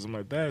cartridges, I'm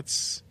like,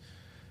 that's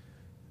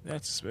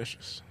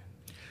suspicious.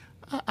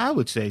 I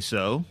would say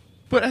so.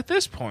 But at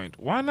this point,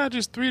 why not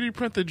just 3D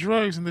print the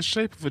drugs in the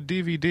shape of a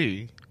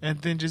DVD and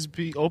then just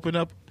open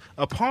up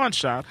a pawn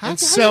shop and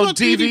sell how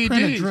you gonna 3D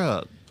print a DVDs?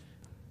 drug?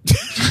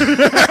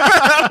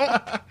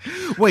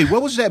 Wait,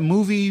 what was that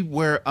movie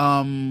where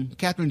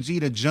Catherine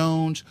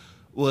Zeta-Jones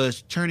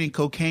was turning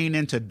cocaine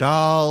into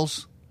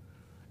dolls,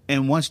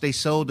 and once they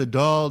sold the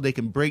doll, they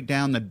can break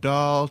down the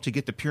doll to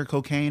get the pure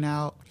cocaine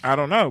out? I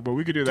don't know, but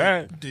we could do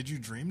that. Did you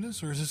dream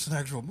this, or is this an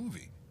actual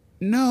movie?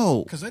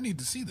 No, Because I need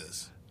to see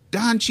this.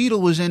 Don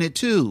Cheadle was in it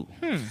too.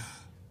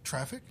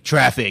 Traffic?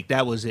 Traffic,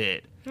 that was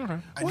it. Okay.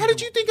 Why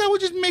did you think I was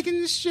just making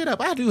this shit up?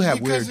 I do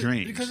have weird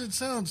dreams. Because it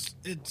sounds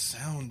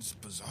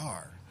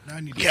bizarre. Now I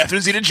need to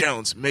Catherine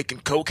Zeta-Jones making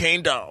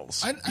cocaine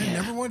dolls. I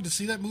never wanted to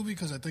see that movie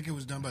because I think it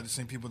was done by the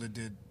same people that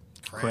did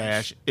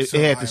Crash. It So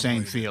had the I same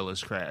avoided it. feel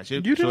as Crash.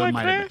 It You didn't like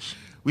might have been- Crash?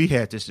 We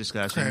had this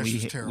discussion. Crash We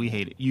was terrible. we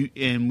hate it. You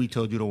and we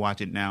told you to watch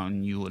it now,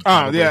 and you would. Oh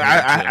probably yeah,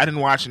 hate it, too. I didn't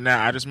watch it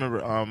now. I just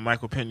remember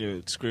Michael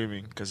Pena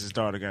screaming because his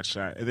daughter got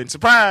shot, and then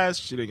surprise,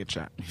 she didn't get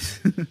shot.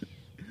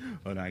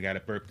 Hold on, I got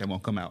a burp that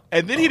won't come out.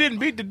 And then he didn't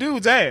beat the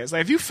dude's ass.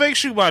 Like if you fake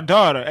shoot my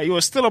daughter and you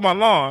were still on my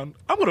lawn,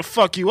 I'm gonna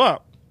fuck you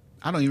up.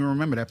 I don't even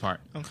remember that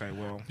part. Okay,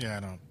 well, Yeah, I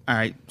don't. All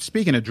right.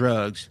 Speaking of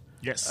drugs,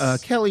 yes.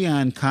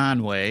 Kellyanne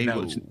Conway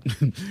No.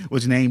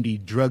 was named the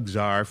drug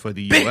czar for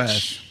the Bitch.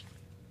 U.S.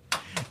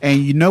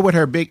 And you know what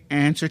her big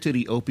answer to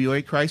the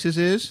opioid crisis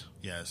is?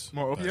 Yes.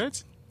 More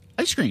opiates?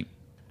 Ice cream.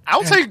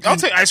 I'll take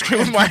ice cream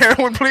with my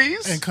heroin,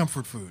 please. And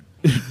comfort food.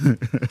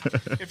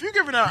 If you're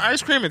giving out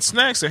ice cream and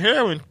snacks or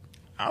heroin,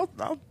 I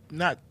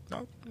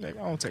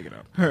won't take it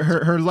up.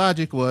 Her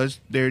logic was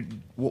they're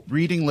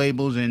reading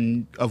labels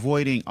and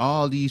avoiding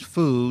all these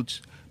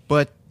foods,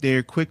 but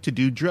they're quick to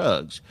do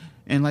drugs.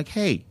 And like,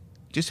 hey,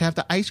 just have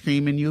the ice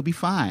cream and you'll be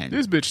fine.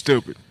 This bitch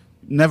stupid.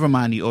 Never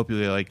mind the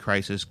opioid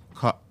crisis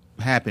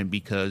happened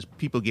because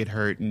people get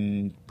hurt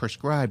and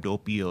prescribed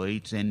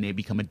opioids and they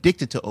become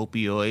addicted to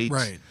opioids.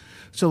 Right.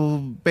 So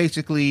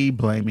basically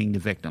blaming the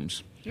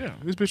victims. Yeah,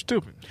 this bitch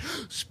stupid.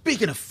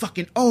 Speaking of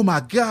fucking, oh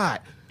my God,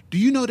 do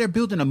you know they're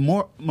building a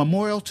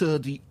memorial to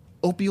the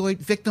opioid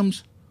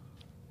victims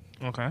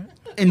Okay.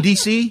 in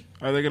D.C.?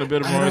 Are they going to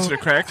build a I memorial to don't-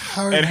 the crack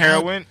how- and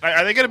heroin?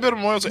 Are they going to build a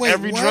memorial to Wait,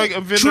 every what? drug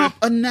invented? Trump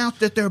announced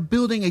that they're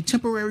building a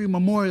temporary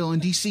memorial in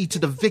D.C. to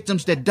the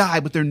victims that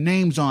died with their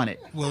names on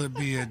it. Will it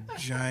be a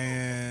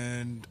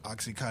giant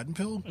Oxycontin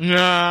pill?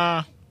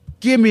 Nah.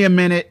 Give me a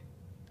minute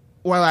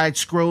while I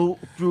scroll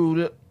through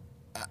the...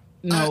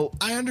 No,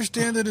 I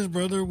understand that his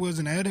brother was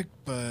an addict,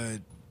 but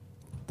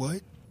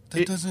what?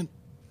 That doesn't.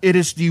 it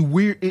is the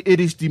weird... It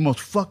is the most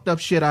fucked up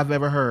shit I've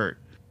ever heard.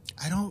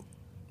 I don't.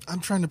 I'm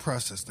trying to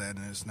process that,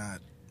 and it's not.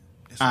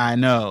 I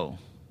know.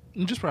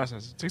 Just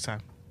process it. Take time.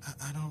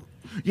 I don't.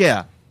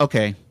 Yeah,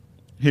 okay.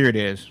 Here it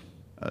is.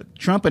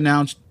 Trump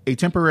announced a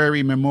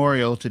temporary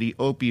memorial to the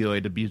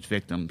opioid abuse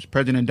victims.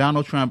 President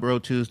Donald Trump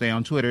wrote Tuesday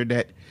on Twitter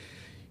that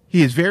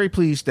he is very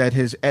pleased that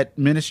his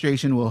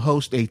administration will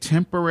host a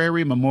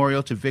temporary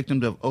memorial to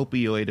victims of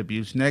opioid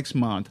abuse next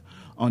month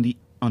on the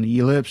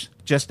ellipse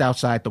just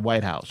outside the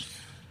White House.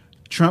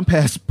 Trump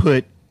has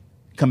put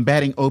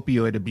combating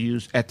opioid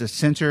abuse at the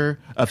center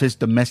of his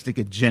domestic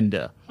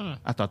agenda.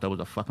 I thought that was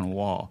a fucking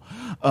wall.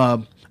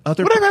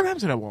 Whatever happened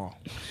to that wall?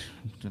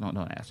 Don't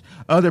ask.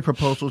 Other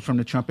proposals from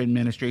the Trump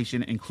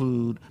administration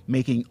include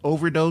making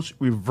overdose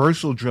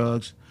reversal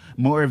drugs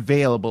more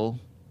available,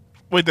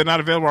 Wait, they're not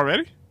available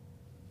already?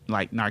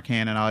 like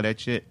Narcan and all that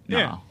shit. No.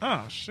 Yeah.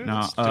 Oh, shit. No,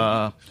 That's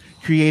stupid.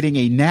 creating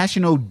a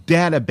national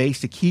database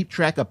to keep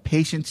track of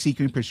patients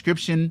seeking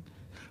prescription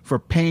for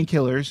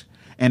painkillers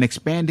and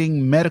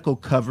expanding medical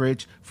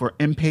coverage for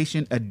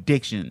inpatient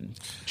addiction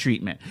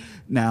treatment.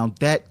 Now,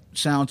 that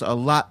sounds a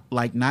lot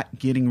like not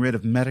getting rid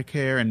of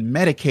Medicare and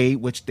Medicaid,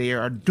 which they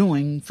are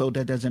doing, so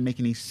that doesn't make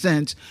any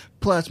sense.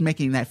 Plus,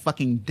 making that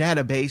fucking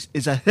database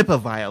is a HIPAA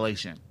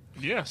violation.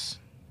 Yes.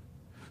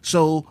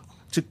 So,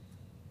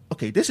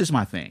 okay, this is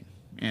my thing,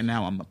 and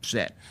now I'm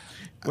upset.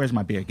 Where's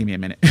my beer? Give me a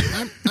minute.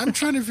 I'm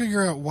trying to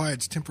figure out why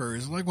it's temporary.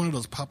 Is it like one of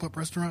those pop-up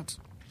restaurants?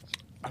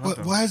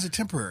 Why is it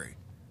temporary?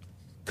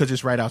 Because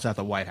it's right outside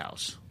the White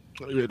House.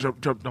 Yeah,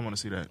 Trump don't want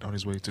to see that on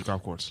his way to the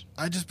golf course.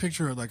 I just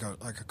picture it like a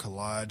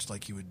collage,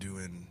 like you would do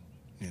in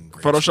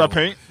grade Photoshop school.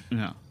 paint?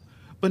 No,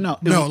 but no,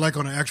 No, like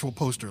on an actual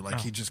poster, like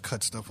he just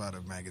cut stuff out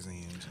of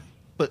magazines.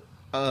 But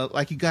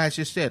like you guys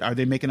just said, are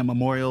they making a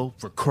memorial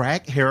for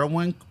crack,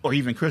 heroin, or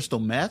even crystal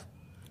meth?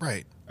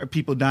 Right. Are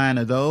people dying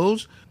of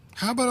those?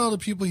 How about all the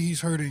people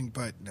he's hurting?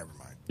 But never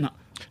mind. No.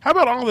 How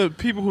about all the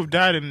people who've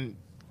died in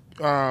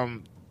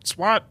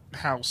SWAT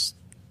house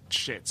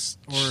shits?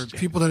 Or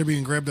people that are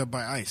being grabbed up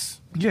by ICE.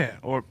 Yeah,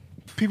 or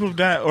people who've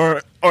died,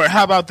 or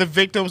how about the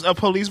victims of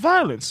police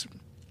violence?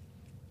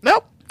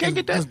 Nope, can't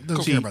get that.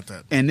 Doesn't care about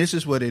that. And this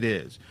is what it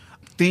is.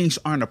 things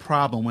aren't a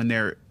problem when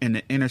they're in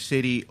the inner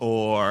city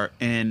or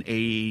in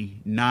a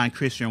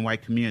non-Christian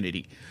white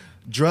community.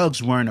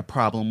 Drugs weren't a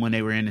problem when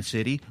they were in the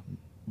city,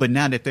 but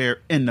now that they're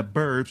in the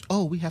burbs,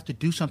 we have to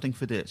do something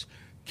for this.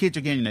 Kids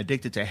are getting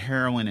addicted to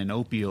heroin and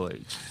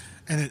opioids.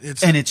 And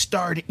it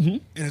started.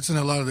 And it's in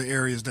a lot of the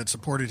areas that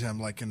supported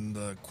him, like in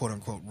the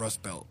quote-unquote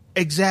Rust Belt.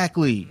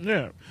 Exactly.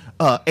 Yeah.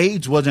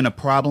 AIDS wasn't a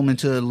problem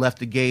until it left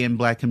the gay and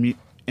black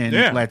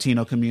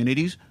Latino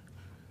communities.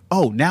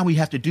 Now we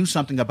have to do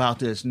something about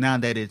this now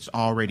that it's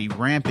already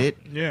rampant.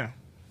 Yeah.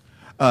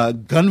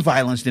 Gun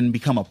violence didn't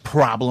become a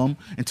problem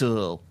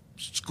until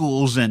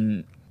schools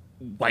in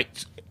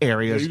white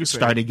areas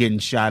started getting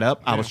shot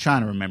up. I was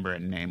trying to remember a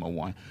name of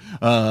one.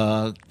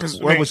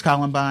 Where was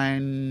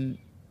Columbine?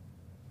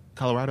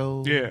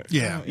 Colorado?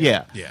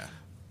 Yeah.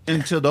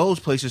 Until those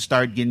places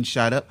started getting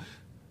shot up,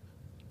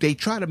 they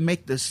try to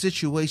make the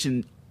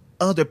situation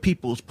other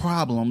people's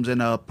problems and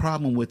a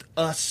problem with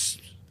us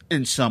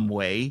in some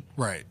way.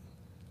 Right.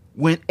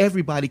 When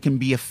everybody can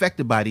be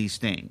affected by these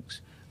things.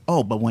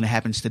 But when it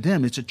happens to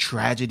them, it's a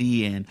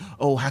tragedy and,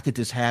 how could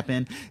this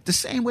happen? The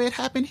same way it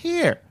happened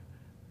here.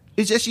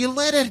 It's just you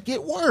let it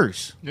get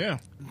worse. Yeah.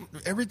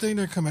 Everything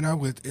they're coming out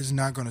with is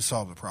not going to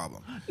solve the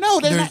problem. No,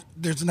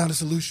 there's not a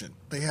solution.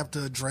 They have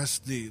to address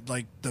the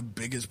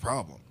biggest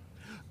problem.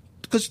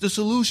 Because the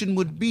solution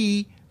would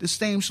be the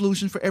same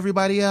solution for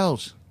everybody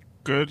else.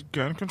 Good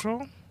gun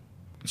control?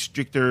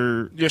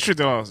 Stricter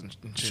laws.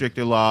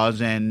 Stricter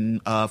laws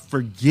and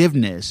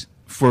forgiveness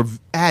for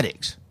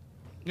addicts.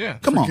 Yeah.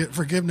 Come on.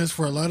 Forgiveness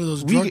for a lot of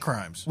those drug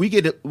crimes. We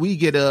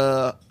get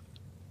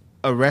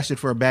arrested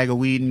for a bag of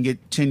weed and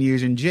get 10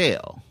 years in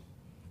jail.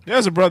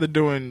 There's a brother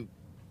doing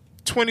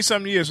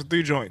 20-something years for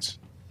 3 joints.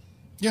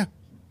 Yeah.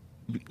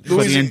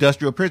 For the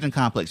industrial prison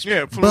complex.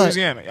 Yeah, from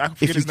Louisiana. I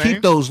forget his name. If you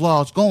keep those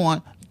laws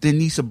going, then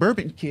these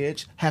suburban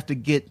kids have to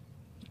get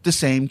the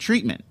same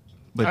treatment.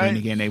 But then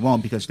again, they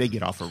won't because they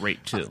get off a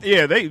rate too.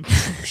 Yeah, they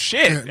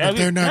shit.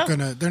 They're not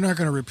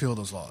gonna repeal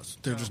those laws.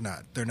 They're just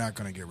not. They're not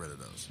gonna get rid of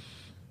those.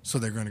 So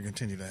they're going to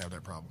continue to have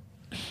that problem.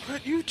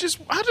 But I just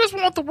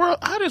want the world.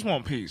 I just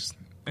want peace,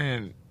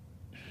 and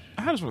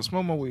I just want to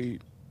smoke my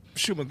weed,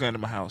 shoot my gun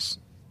in my house.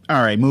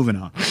 All right, moving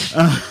on.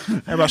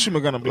 How about shoot my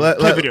gun on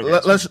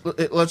video games?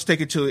 Let's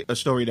take it to a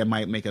story that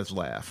might make us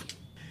laugh.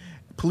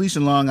 Police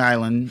in Long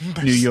Island,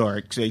 New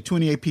York, say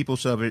 28 people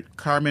suffered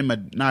carbon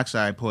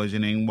monoxide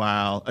poisoning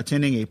while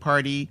attending a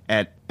party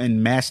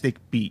in Mastic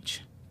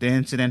Beach. The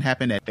incident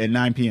happened at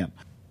 9 p.m.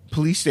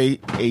 Police say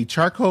a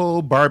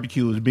charcoal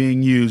barbecue is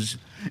being used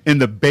in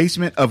the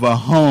basement of a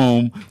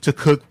home to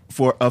cook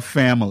for a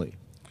family.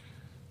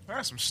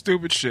 That's some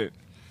stupid shit.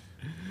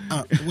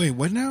 Wait,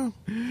 what now?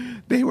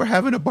 They were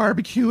having a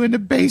barbecue in the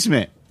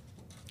basement.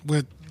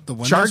 With the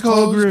windows charcoal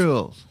closed?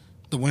 Grills.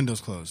 The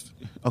windows closed.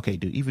 Okay,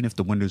 dude, even if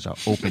the windows are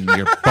open,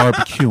 you're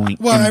barbecuing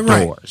indoors.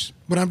 Right.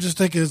 But I'm just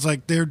thinking it's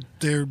like they're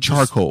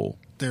charcoal.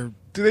 Do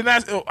they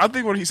not? I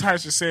think what he's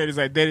just saying is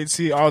like they didn't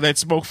see all that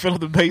smoke filling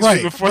the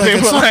basement before they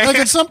were like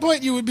at some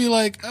point you would be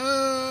like,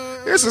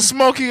 it's a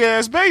smoky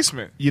ass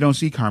basement. You don't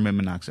see carbon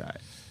monoxide.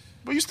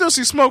 But you still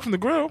see smoke from the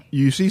grill.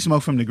 You see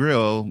smoke from the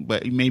grill,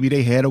 but maybe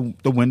they had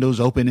the windows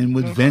open and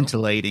was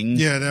ventilating.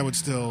 Yeah, that would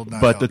still not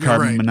But help. the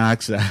carbon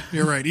monoxide.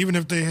 You're right. Even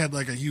if they had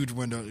like a huge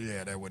window,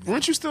 yeah, that wouldn't.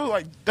 Weren't you still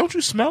like, don't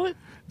you smell it?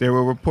 There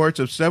were reports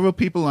of several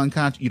people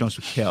unconscious. You don't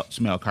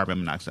smell carbon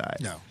monoxide.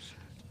 No.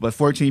 But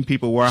 14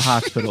 people were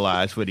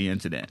hospitalized for the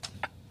incident.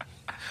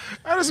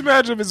 I just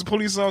imagine if it's a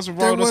police officer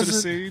rolling us to the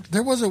scene.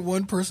 There wasn't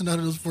one person out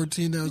of those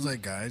 14 that was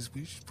like, guys,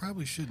 we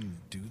probably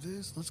shouldn't do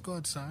this. Let's go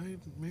outside,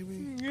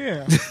 maybe.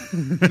 Yeah.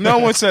 No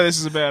one said this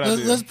is a bad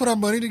idea. Let's put our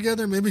money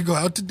together, maybe go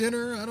out to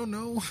dinner. I don't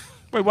know.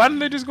 Wait, why didn't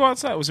they just go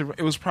outside?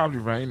 It was probably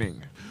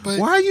raining. But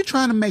why are you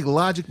trying to make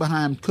logic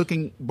behind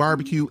cooking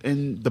barbecue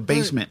in the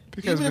basement?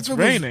 Because it's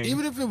raining.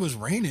 Even if it was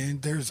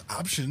raining, there's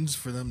options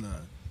for them to...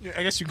 Yeah,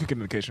 I guess you could cook in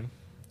the kitchen.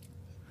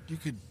 You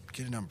could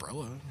get an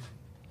umbrella.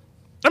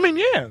 I mean,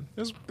 yeah,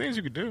 there's things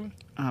you could do.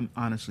 I'm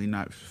honestly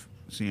not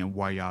seeing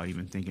why y'all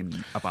even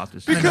thinking about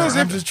this. Because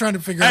I'm just trying to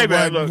figure out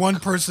why one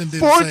person did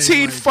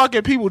 14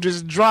 fucking people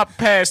just dropped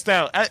passed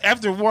out.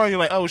 After one, you're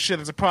like, oh shit,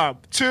 it's a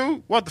problem.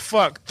 2, what the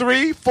fuck?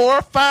 3,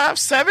 4, 5,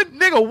 7?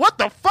 Nigga, what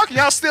the fuck?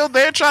 Y'all still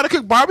there trying to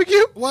cook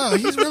barbecue? Wow,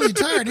 he's really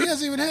tired. He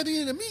hasn't even had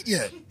any of the meat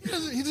yet. He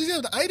doesn't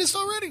have the itis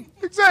already.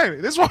 Exactly.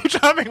 That's why I'm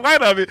trying to make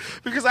light of it.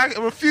 Because I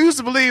refuse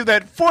to believe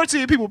that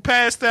 14 people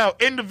passed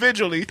out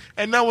individually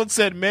and no one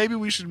said, maybe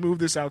we should move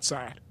this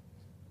outside.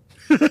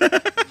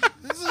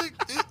 It's like...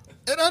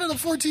 And out of the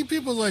 14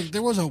 people, like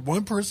there wasn't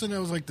one person that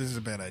was like, "This is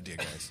a bad idea,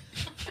 guys."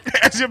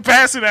 As you're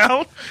passing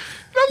out,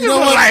 you know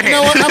what?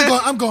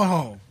 I'm going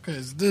home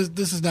because this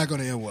is not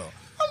going to end well.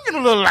 I'm getting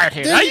a little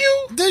lightheaded. Are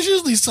you? There's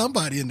usually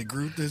somebody in the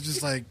group that's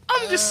just like,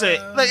 I'm just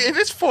saying, like if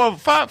it's four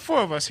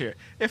of us here,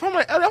 if I'm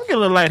like, I'm getting a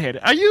little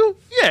lightheaded. Are you?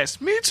 Yes,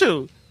 me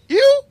too.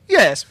 You?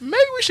 Yes. Maybe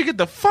we should get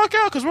the fuck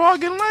out because we're all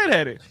getting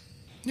lightheaded.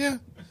 Yeah.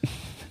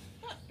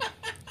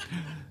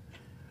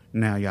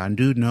 Now, y'all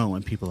do know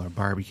when people are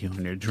barbecuing,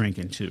 they're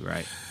drinking too,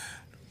 right?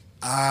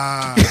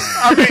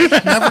 I mean,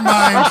 Never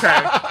mind.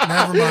 okay.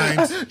 Never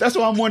mind. That's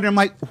why I'm wondering. I'm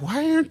like,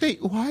 why aren't they?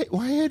 Why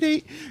are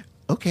they?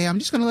 Okay, I'm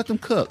just gonna let them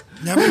cook.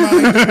 Never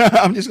mind.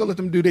 I'm just gonna let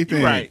them do their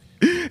thing. Right.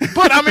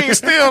 But I mean,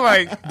 still,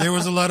 like, There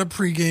was a lot of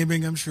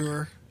pre-gaming, I'm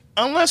sure.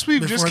 unless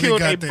we've just Before they killed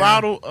got a there.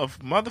 bottle of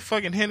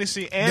motherfucking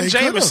Hennessy and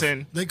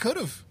Jameson. They could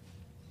have.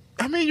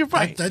 I mean, you're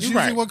right. That's you're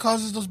usually right. what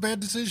causes those bad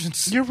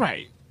decisions. You're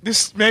right.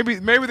 This maybe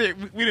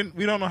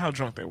we don't know how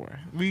drunk they were.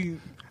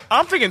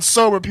 I'm thinking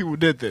sober people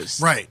did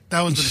this. Right.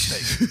 That was the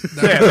mistake.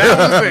 Yeah,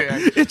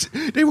 that was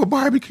it. They were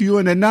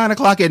barbecuing at 9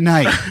 o'clock at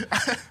night.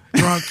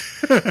 Drunk.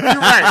 You're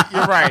right.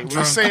 You're right.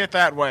 We'll say it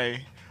that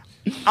way.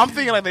 I'm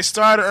thinking like they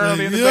started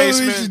early in the You know what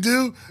basement. we should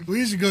do?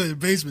 We should go to the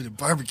basement and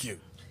barbecue.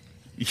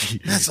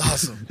 That's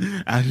awesome.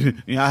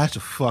 That's a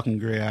fucking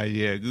great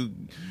idea.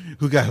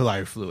 Who got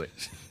lighter fluid?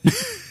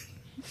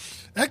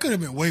 That could have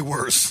been way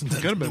worse.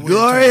 Could have been.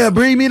 Gloria,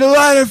 bring me the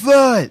lighter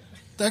fluid.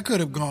 That could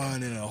have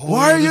gone in a whole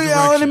Why are other you yelling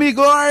at direction. me,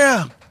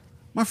 Gloria?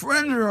 My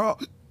friends are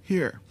all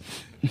here.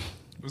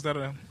 Was that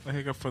a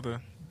hiccup for the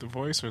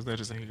voice, or is that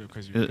just a hiccup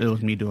because you? It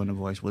was me doing the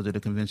voice. Was it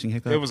a convincing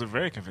hiccup? It was a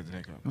very convincing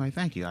hiccup. All right,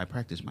 thank you. I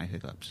practiced my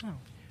hiccups. Oh.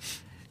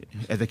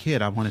 As a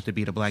kid, I wanted to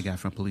be the black guy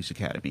from Police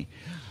Academy.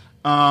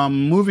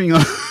 Moving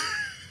on.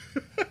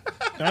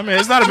 I mean,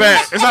 it's not a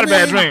bad dream. It's not a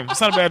bad dream.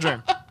 It's not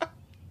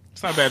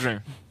a bad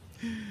dream.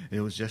 It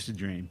was just a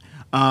dream.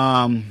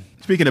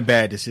 Speaking of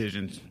bad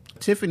decisions,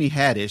 Tiffany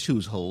Haddish,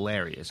 who's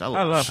hilarious. I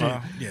love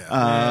her.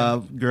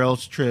 Yeah.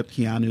 Girls Trip,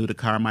 Keanu, the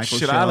Carmichael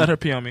Should Show. I let her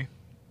pee on me?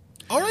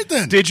 All right,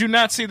 then. Did you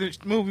not see the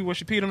movie where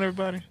she peed on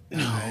everybody?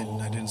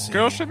 I didn't see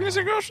Girl it. Trip? You didn't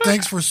see Girl Trip?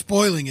 Thanks for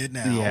spoiling it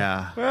now.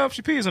 Yeah. Well,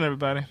 she pees on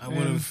everybody. I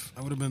would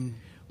have been,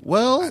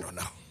 Well, I don't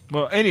know.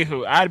 Well,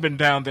 anywho, I'd been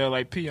down there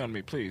like, pee on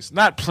me, please.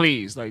 Not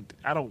please. Like,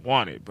 I don't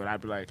want it, but I'd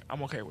be like,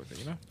 I'm okay with it,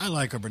 you know? I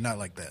like her, but not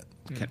like that.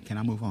 can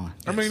I move on?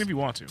 I mean, if you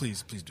want to.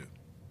 Please do.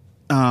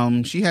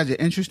 She has an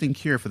interesting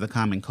cure for the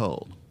common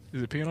cold.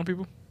 Is it peeing on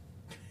people?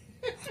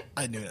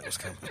 I knew that was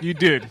coming. You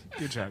did.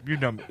 Good job. You're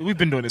done. We've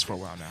been doing this for a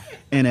while now.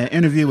 In an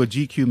interview with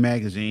GQ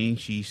magazine,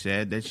 she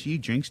said that she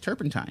drinks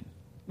turpentine.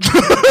 What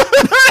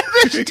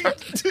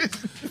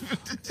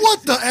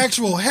the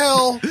actual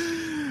hell?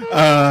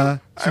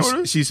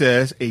 She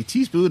says a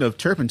teaspoon of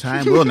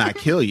turpentine will not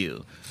kill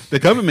you. The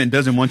government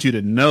doesn't want you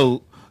to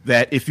know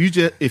that if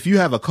you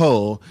have a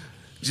cold,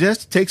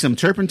 just take some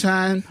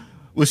turpentine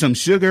with some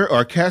sugar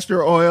or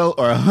castor oil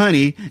or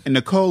honey, and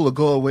the cold will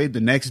go away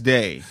the next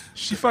day.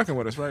 She fucking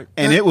with us, right?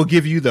 And it will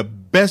give you the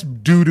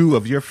best doo-doo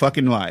of your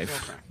fucking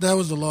life. That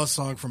was the lost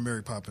song from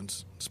Mary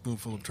Poppins.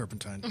 Spoonful of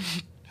turpentine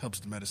helps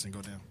the medicine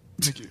go down.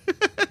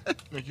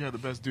 Make you have the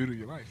best dude of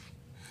your life.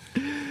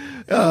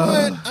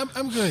 But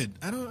I'm good.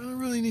 I don't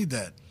really need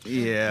that.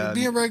 Yeah.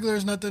 Being regular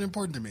is not that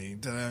important to me.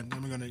 That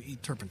I'm going to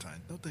eat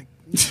turpentine. Don't think.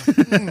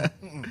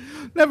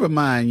 Never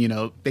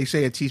mind, they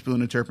say a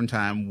teaspoon of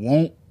turpentine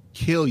won't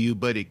kill you,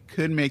 but it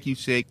could make you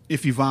sick.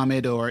 If you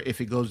vomit or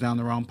if it goes down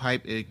the wrong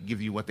pipe, it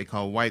gives you what they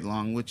call white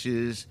lung, which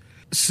is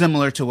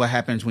similar to what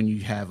happens when you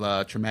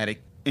have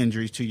traumatic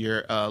injuries to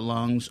your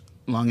lungs,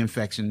 lung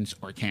infections,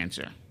 or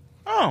cancer.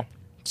 Oh.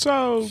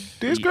 So,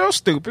 this girl's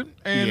stupid,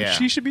 and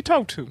she should be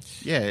talked to.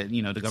 Yeah,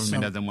 the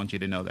government doesn't want you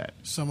to know that.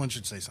 Someone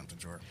should say something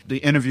to her. The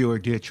interviewer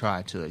did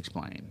try to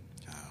explain.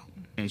 Oh.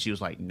 And she was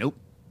like, nope.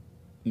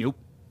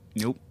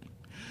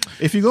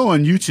 If you go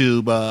on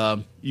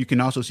YouTube, you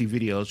can also see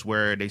videos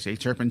where they say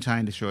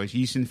turpentine destroys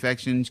yeast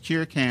infections,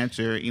 cure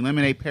cancer,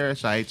 eliminate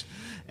parasites,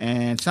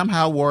 and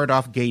somehow ward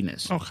off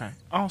gayness. Okay.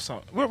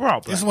 Also, we're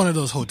all black. It's one of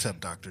those Hotep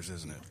doctors,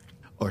 isn't it?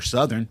 Or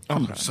Southern.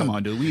 Come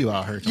on, dude. We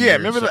all heard some Yeah,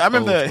 words. I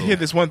remember Old school. hear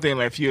this one thing,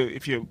 like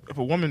if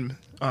a woman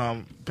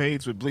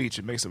bathes with bleach,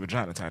 it makes the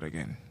vagina tight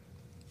again.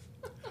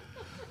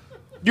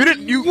 Am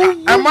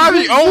I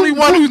the only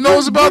one who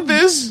knows about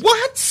this?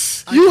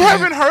 What? You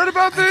haven't heard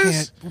about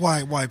this?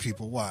 Why,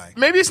 people? Why?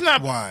 Maybe it's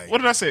not. Why? What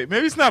did I say?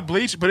 Maybe it's not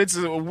bleach, but it's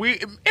a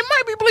weird. It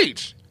might be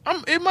bleach.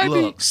 It might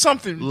be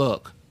something.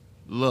 Look.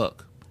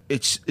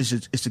 It's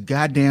a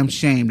goddamn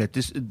shame that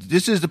this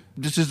is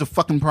the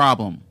fucking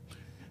problem.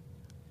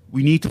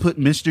 We need to put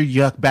Mr.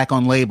 Yuck back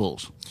on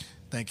labels.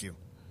 Thank you.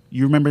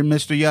 You remember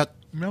Mr. Yuck?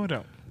 No, I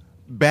don't.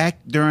 Back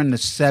during the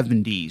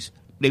 70s,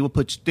 they would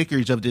put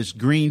stickers of this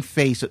green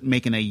face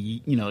making a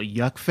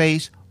yuck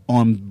face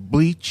on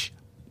bleach,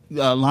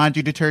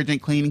 laundry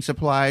detergent, cleaning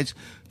supplies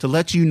to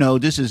let you know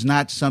this is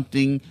not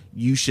something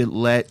you should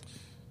let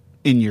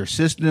in your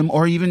system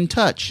or even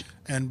touch.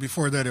 And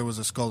before that, it was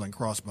a skull and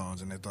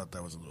crossbones, and they thought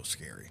that was a little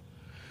scary.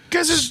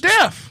 Because it's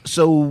deaf.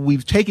 So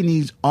we've taken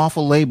these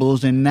awful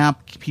labels, and now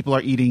people are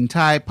eating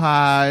Tide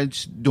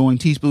Pods, doing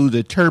teaspoons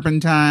of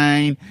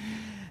turpentine,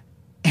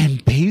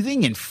 and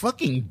bathing in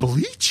fucking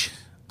bleach?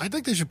 I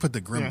think they should put the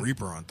Grim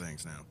Reaper on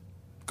things now.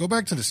 Go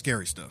back to the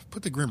scary stuff.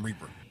 Put the Grim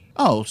Reaper.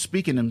 Oh,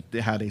 speaking of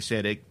how they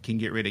said it can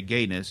get rid of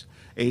gayness,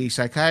 a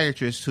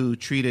psychiatrist who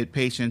treated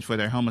patients for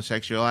their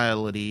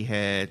homosexuality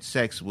had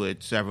sex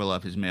with several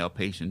of his male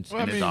patients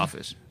in his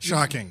office.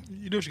 Shocking.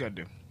 You do what you got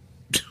to do.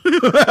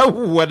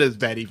 What does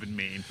that even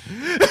mean?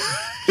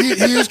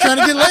 he is trying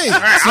to get laid.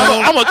 So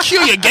I'm gonna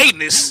cure your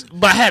gayness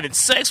by having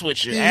sex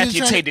with you He after was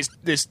you trying- take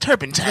this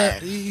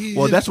turpentine.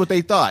 Well, that's what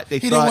they thought. They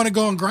he thought didn't want to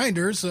go on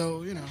Grindr,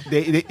 so you know.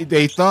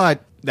 they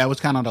thought that was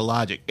kind of the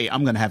logic. Hey,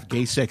 I'm going to have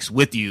gay sex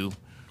with you,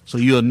 so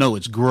you'll know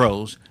it's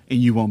gross and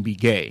you won't be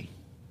gay.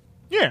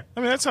 Yeah, I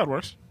mean that's how it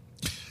works.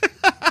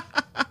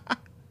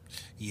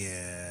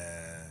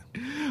 Yeah.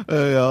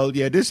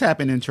 Yeah, this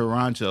happened in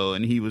Toronto,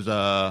 and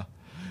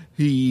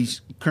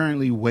he's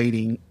currently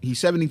waiting. He's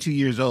 72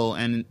 years old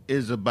and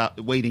is about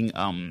waiting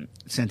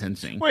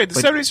sentencing. Wait, the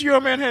But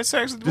 72-year-old man had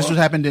sex with the this was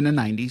happened in the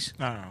 90s.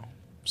 No,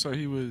 so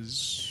he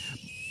was.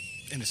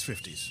 In his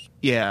 50s.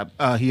 Yeah,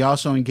 he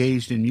also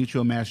engaged in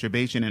mutual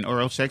masturbation and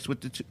oral sex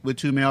with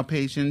two male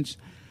patients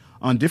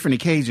on different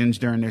occasions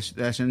during their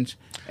sessions,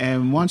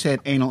 and once had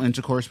anal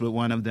intercourse with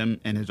one of them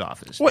in his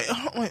office. Wait,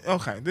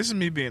 okay. This is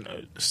me being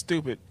a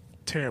stupid,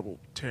 terrible,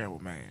 terrible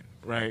man,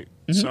 right?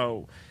 Mm-hmm.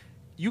 So,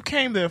 you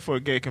came there for a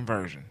gay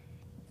conversion,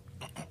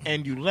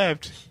 and you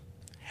left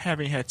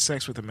having had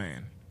sex with a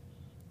man.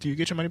 Do you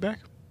get your money back?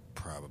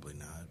 Probably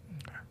not.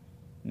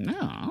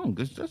 No,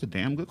 that's a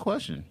damn good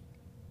question.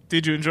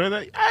 Did you enjoy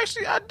that?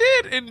 Actually, I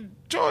did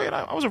enjoy it.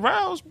 I was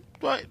aroused,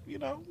 but, you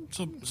know.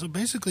 So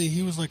basically,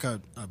 he was like a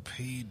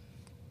paid.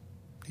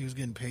 He was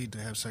getting paid to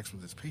have sex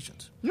with his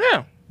patients.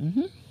 Yeah.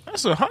 Mm-hmm.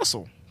 That's a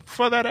hustle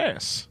for that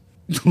ass.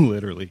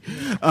 Literally.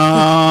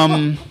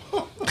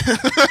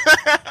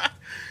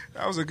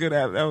 That was a good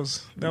that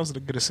was a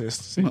good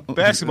assist. See,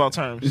 basketball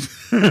terms.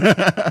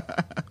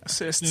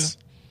 Assists.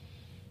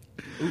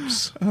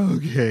 Oops.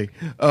 Okay.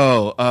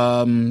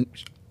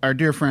 Our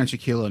dear friend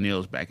Shaquille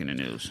O'Neal's back in the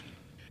news.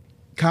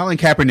 Colin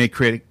Kaepernick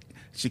critic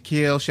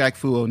Shaquille Shaq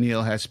Fu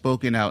O'Neal has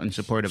spoken out in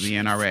support of the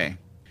NRA.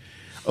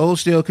 Old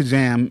Steel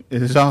Kazam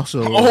is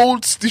also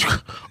Old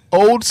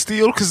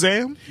Steel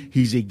Kazam?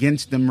 he's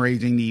against them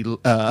raising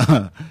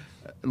the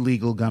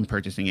legal gun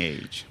purchasing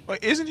age.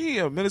 Wait, isn't he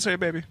a military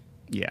baby?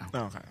 Yeah.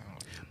 Oh, okay.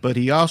 But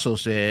he also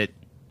said,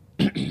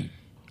 Are you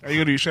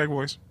gonna do your Shaq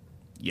voice?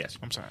 yes.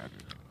 I'm sorry.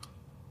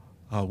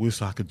 I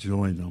wish I could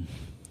join them.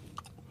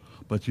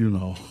 But you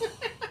know.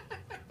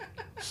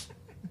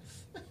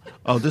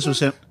 This was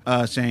him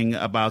saying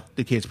about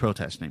the kids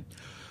protesting.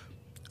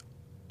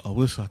 I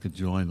wish I could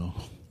join them.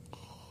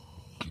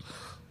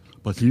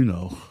 But you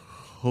know,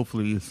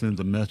 hopefully it sends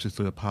a message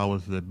to the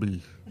powers that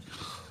be.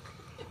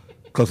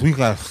 Because we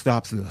got to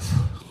stop this.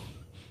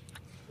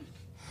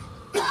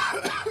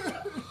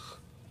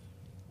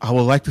 I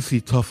would like to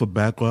see tougher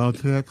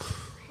background checks.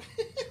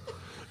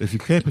 If you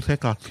can't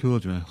protect our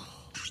children,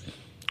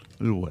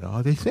 where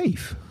are they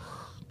safe?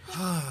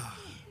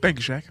 Thank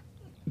you, Shaq.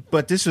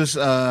 But this was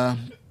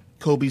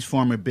Kobe's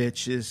former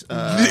bitch.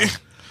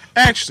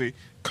 Actually,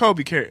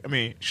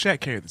 Shaq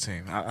carried the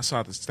team. I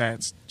saw the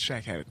stats.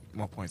 Shaq had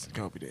more points than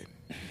Kobe did.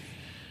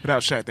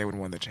 Without Shaq, they would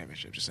have won the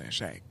championship. Just saying,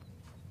 Shaq's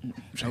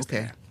Okay.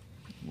 there.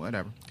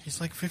 Whatever.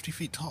 He's like 50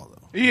 feet tall,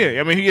 though.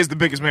 Yeah, I mean, he is the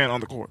biggest man on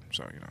the court.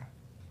 So, you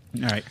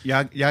know. All right.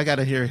 Y'all got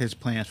to hear his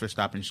plans for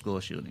stopping school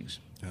shootings.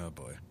 Oh,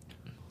 boy.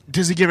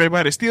 Does he give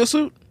everybody a steel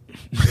suit?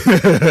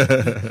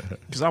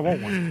 Because I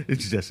want one.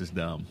 It's just as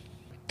dumb.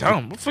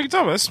 Dumb. What the fuck you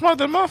talking about? That's smarter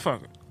than a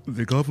motherfucker.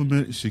 The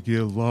government should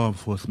give law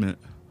enforcement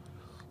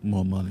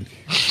more money.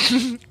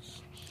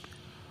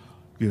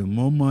 Give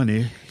more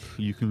money,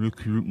 you can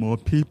recruit more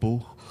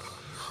people.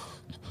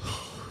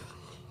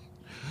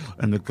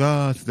 And the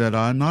guys that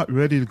are not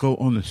ready to go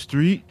on the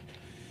street,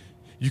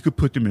 you could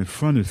put them in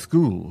front of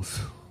schools.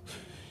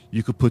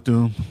 You could put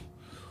them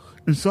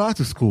inside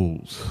the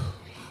schools.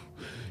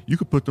 You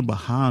could put them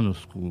behind the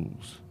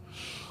schools.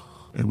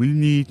 And we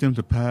need them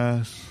to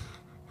pass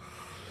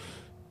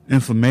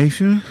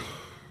information.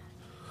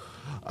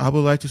 I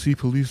would like to see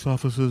police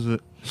officers in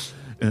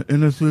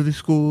inner city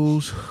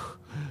schools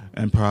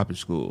and private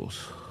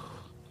schools.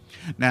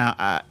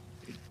 Now,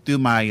 through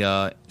my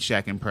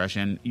Shaq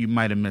impression, you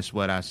might have missed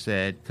what I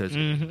said because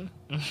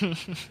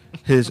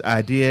his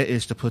idea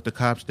is to put the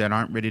cops that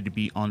aren't ready to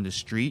be on the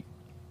street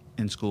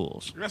in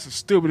schools. That's the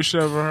stupidest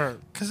shit I've ever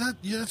heard. Because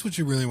that's what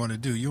you really want to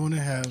do. You want to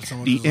have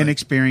someone The who's like,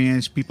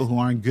 inexperienced people who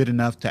aren't good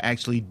enough to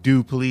actually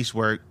do police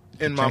work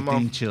In my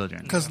protecting mouth.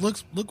 children. because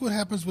look what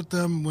happens with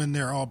them when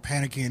they're all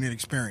panicky and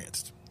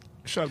inexperienced.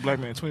 Shot a black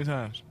man 20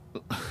 times.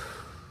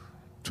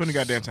 20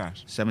 goddamn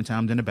times. 7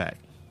 times in the back.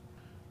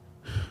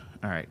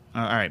 All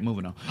right,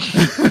 moving on.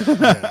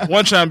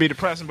 One trying to be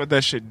depressing, but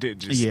that shit did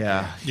just.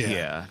 Yeah.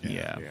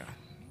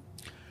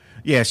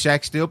 Yeah,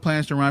 Shaq still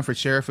plans to run for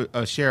sheriff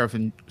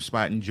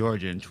spot in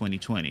Georgia in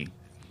 2020.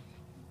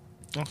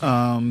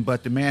 Okay.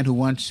 But the man who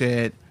once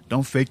said,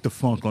 "Don't fake the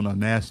funk on a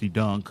nasty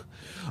dunk,"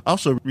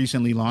 also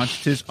recently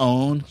launched his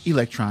own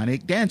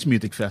electronic dance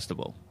music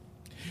festival.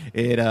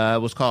 It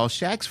was called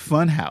Shaq's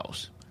Fun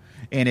House,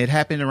 And it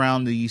happened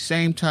around the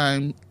same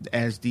time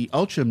as the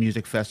Ultra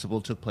Music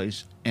Festival took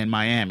place in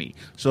Miami.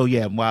 So,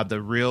 yeah, while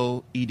the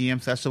real EDM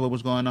festival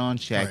was going on,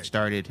 Shaq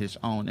started his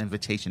own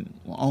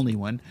invitation-only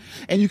one.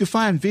 And you can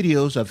find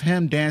videos of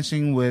him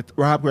dancing with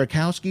Rob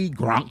Gronkowski,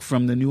 Gronk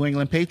from the New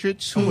England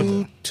Patriots,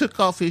 who took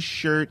off his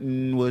shirt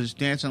and was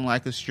dancing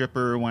like a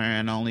stripper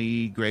wearing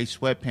only gray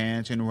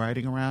sweatpants and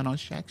riding around on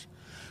Shaq's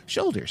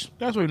shoulders.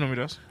 That's what he normally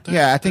does.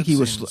 I think he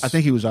was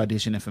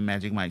auditioning for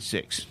Magic Mike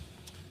 6.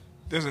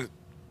 There's a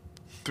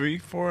 3,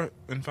 4,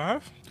 and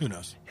 5? Who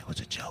knows? It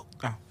was a joke.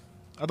 Oh.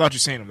 I thought you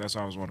seen him. That's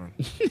what I was wondering.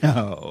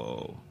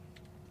 No.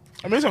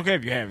 I mean, it's okay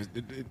if you have.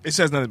 It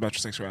says nothing about your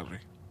sexuality.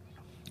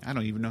 I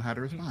don't even know how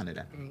to respond to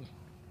that.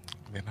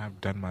 Then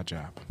I've done my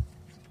job.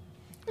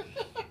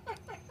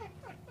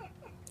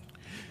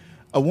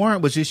 A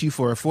warrant was issued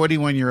for a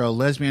 41-year-old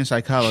lesbian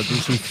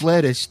psychologist who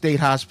fled a state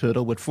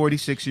hospital with a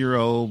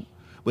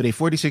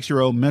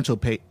 46-year-old mental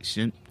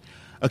patient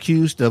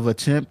accused of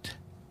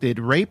attempted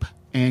rape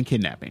and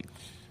kidnapping.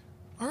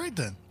 All right,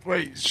 then.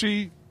 Wait,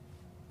 she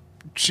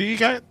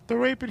got the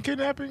rape and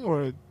kidnapping,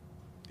 or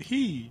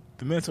the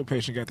mental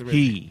patient, got the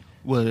rape?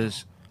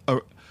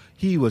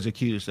 He was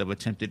accused of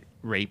attempted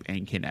rape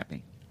and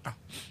kidnapping. Oh.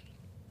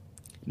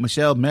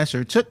 Michelle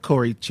Messer took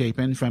Corey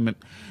Chapin from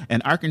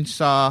an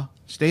Arkansas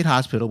state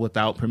hospital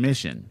without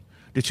permission.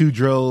 The two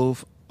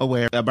drove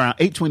away around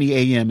 8:20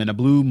 a.m. in a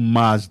blue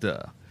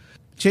Mazda.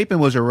 Chapin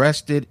was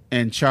arrested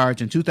and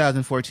charged in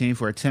 2014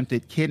 for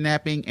attempted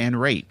kidnapping and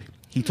rape.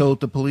 He told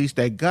the police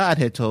that God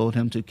had told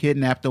him to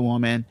kidnap the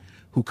woman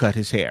who cut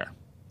his hair.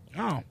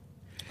 Oh. All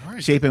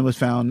right. Chapin was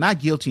found not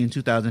guilty in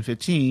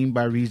 2015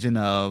 by reason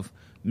of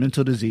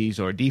mental disease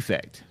or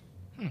defect.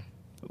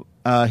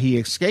 He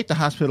escaped the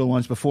hospital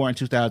once before in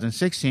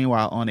 2016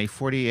 while on a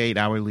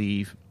 48-hour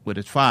leave with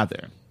his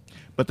father.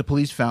 But the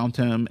police found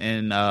him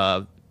in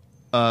Las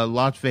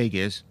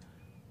Vegas.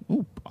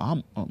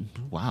 Wow,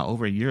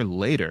 over a year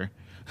later.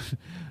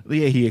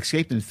 Yeah, he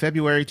escaped in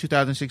February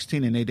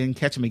 2016, and they didn't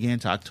catch him again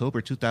until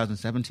October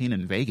 2017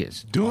 in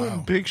Vegas.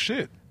 Doing big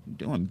shit.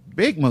 Doing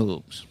big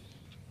moves.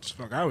 That's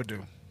what I would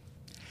do.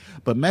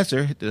 But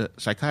Messer, the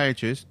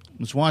psychiatrist,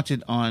 was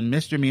wanted on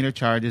misdemeanor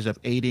charges of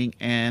aiding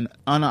an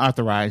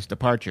unauthorized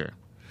departure.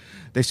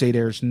 They say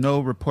there's no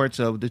reports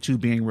of the two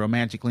being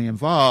romantically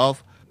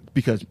involved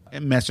because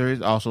Messer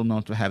is also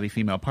known to have a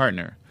female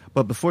partner.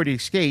 But before the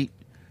escape,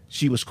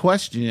 she was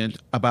questioned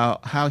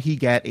about how he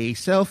got a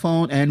cell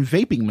phone and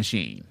vaping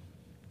machine.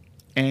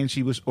 And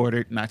she was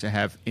ordered not to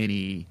have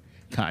any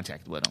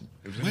contact with him.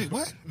 Wait,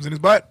 what? It was in his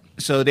butt.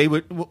 So they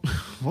would...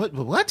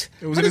 What?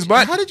 It was in his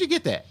butt. How did you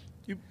get that?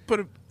 You put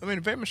a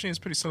vape machine is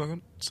pretty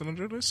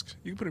cylindrical.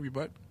 You can put it up your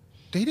butt.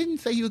 They didn't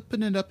say he was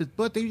putting it up his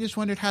butt. They just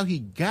wondered how he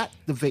got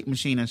the vape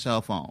machine and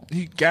cell phone.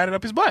 He got it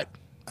up his butt.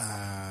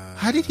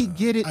 How did he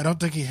get it? I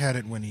don't think he had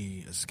it when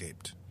he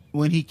escaped.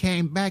 When he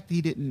came back,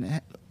 he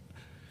didn't...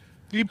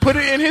 He put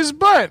it in his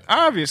butt,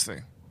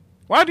 obviously.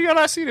 Why do y'all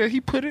not see that? He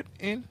put it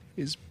in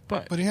his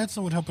butt. But he had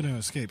someone helping him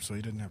escape, so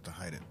he didn't have to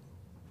hide it.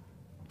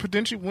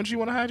 Potentially, wouldn't you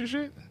want to hide your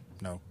shit?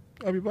 No.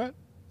 Up your butt?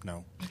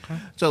 No. Okay.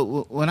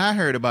 So when I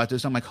heard about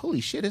this, I'm like,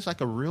 holy shit, it's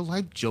like a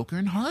real-life Joker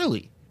and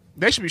Harley.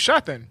 They should be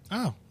shot then.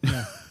 Oh,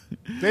 yeah.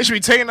 They should be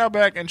taken out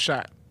back and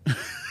shot.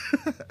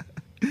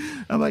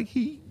 I'm like,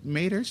 he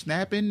made her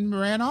snap and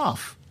ran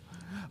off.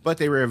 But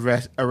they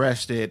were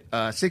arrested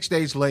 6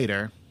 days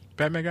later.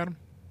 Batman got him?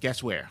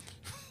 Guess where?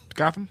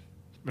 Gotham?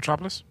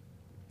 Metropolis?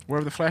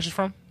 Wherever the Flash is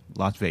from?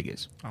 Las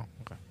Vegas. Oh,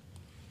 okay.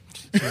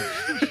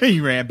 He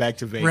ran back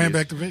to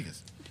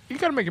Vegas. You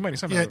got to make your money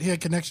somehow. He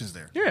had connections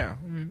there. Yeah.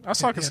 I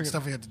saw he had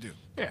stuff he had to do.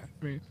 Yeah.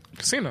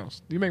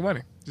 Casinos. You make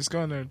money. Just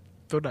go in there and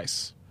throw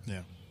dice.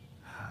 Yeah.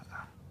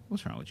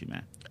 What's wrong with you,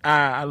 man?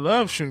 I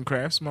love shooting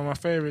craps. One of my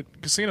favorite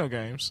casino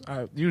games.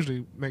 I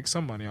usually make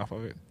some money off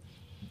of it.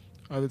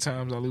 Other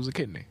times I lose a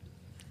kidney.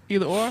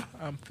 Either or,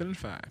 I'm feeling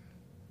fine.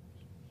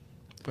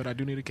 But I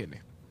do need a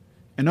kidney.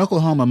 An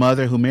Oklahoma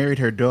mother who married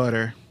her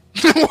daughter.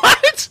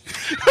 What?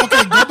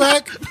 Okay, go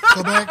back.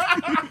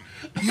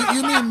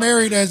 You mean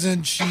married as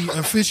in she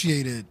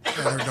officiated at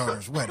her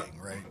daughter's wedding,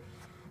 right?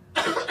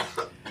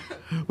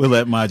 We'll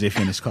let Majay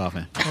finish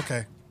coughing.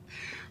 Okay.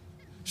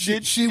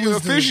 She was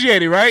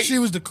officiated, right? She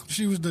was the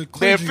clergy.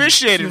 They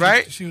officiated,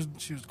 right? She was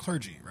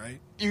clergy, right?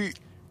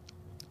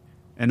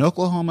 An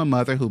Oklahoma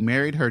mother who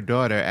married her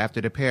daughter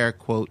after the pair,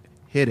 quote,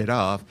 hit it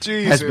off,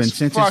 Jesus has been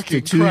sentenced to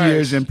 2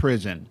 years in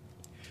prison.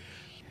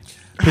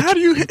 How do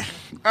you?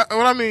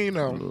 Well, I mean,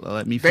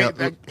 let me tell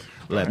the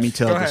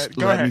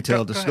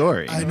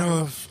story. I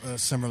know of a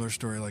similar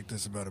story like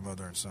this about a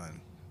mother and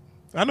son.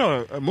 I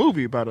know a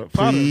movie about a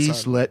father and son.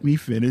 Please let me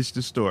finish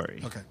the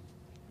story. Okay.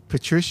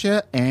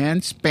 Patricia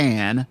Ann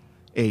Spann,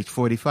 age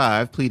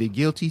 45, pleaded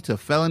guilty to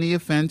felony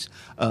offense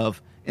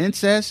of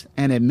incest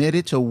and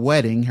admitted to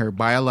wedding her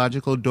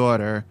biological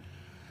daughter,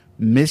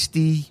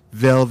 Misty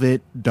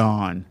Velvet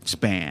Dawn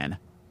Spann,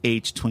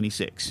 age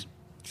 26. Is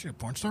she a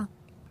porn star?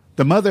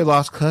 The mother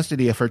lost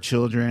custody of her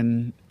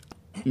children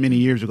many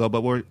years ago,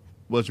 but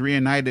was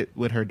reunited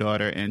with her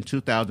daughter in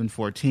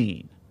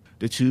 2014.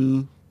 The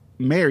two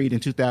married in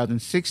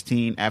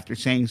 2016 after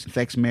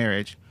same-sex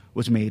marriage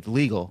was made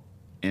legal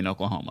in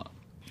Oklahoma.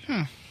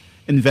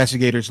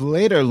 Investigators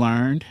later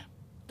learned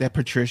that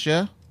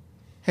Patricia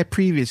had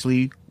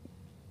previously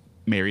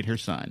married her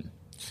son.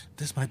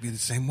 This might be the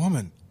same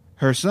woman.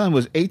 Her son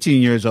was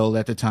 18 years old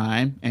at the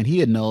time, and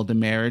he annulled the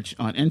marriage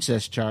on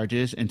incest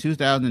charges in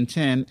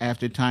 2010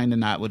 after tying the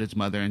knot with his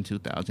mother in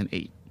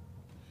 2008.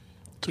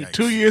 Yikes.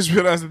 2 years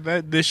realized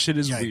that this shit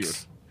is Yikes. weird.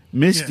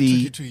 Misty,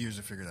 Yeah, it took you 2 years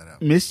to figure that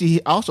out.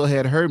 Misty also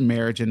had her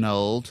marriage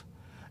annulled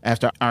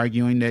after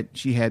arguing that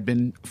she had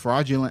been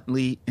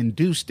fraudulently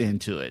induced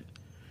into it.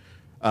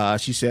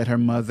 She said her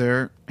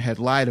mother had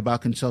lied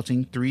about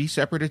consulting 3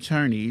 separate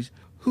attorneys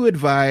who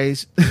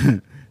advised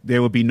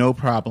there would be no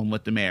problem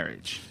with the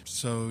marriage.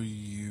 So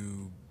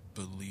you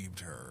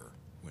believed her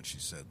when she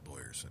said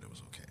lawyers said it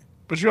was okay.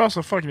 But you're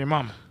also fucking your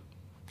mama.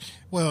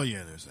 Well,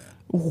 yeah, there's that.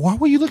 Why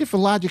were you looking for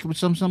logic with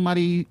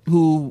somebody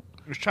who...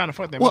 You're trying to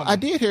fuck that Well, mama. I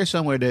did hear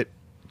somewhere that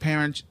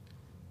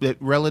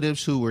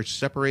relatives who were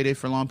separated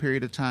for a long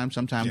period of time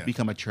sometimes Yeah.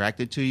 become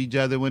attracted to each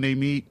other when they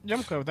meet. Yeah,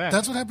 I'm okay with that.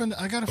 That's what happened.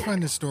 I gotta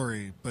find this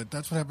story, but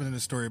that's what happened in the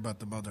story about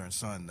the mother and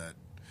son, that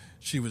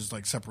she was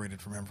like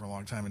separated from him for a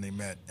long time and they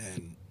met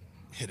and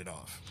hit it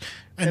off.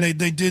 And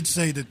they did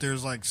say that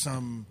there's like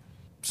some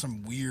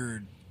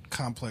weird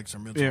complex or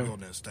mental yeah.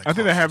 illness. That I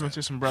think that causes happened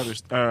to some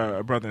brothers,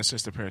 a brother and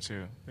sister pair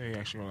too. They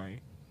actually were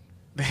like,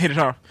 they hit it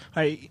off.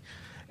 Like,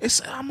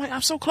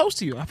 I'm so close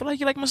to you. I feel like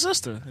you're like my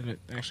sister. And it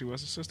actually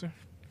was a sister.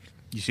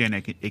 You saying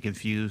that it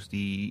confused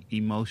the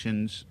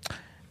emotions?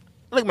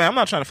 Look, man, I'm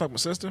not trying to fuck my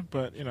sister,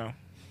 but, you know.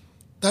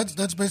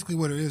 That's basically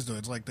what it is, though.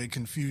 It's like they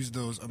confuse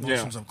those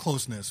emotions Yeah. of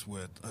closeness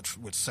with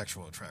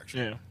sexual attraction.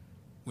 Yeah.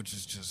 Which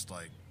is just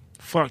like,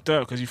 Fucked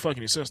up because you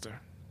fucking your sister.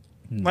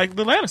 Like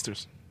the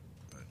Lannisters.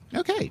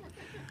 Okay.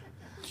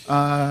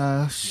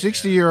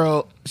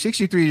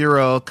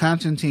 63-year-old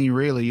Konstantin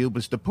Rayliu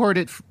was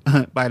deported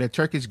by the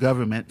Turkish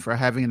government for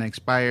having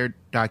expired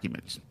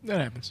documents,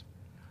 That happens.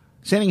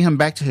 sending him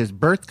back to his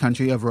birth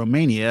country of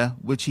Romania,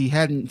 which he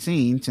hadn't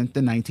seen since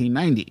the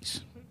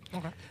 1990s.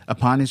 Okay.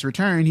 Upon his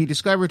return, he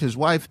discovered his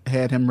wife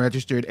had him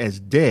registered as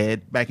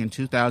dead back in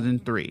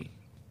 2003.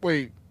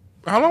 Wait,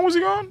 how long was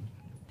he gone?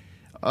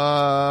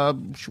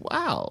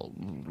 Wow,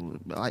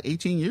 like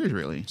 18 years,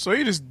 really. So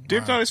he just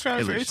dipped on his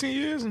family At for least.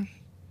 18 years? And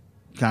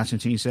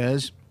Constantine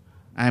says,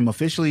 I am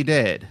officially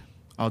dead,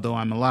 although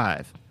I'm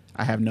alive.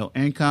 I have no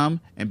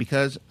income, and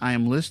because I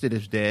am listed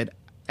as dead,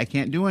 I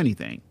can't do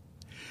anything.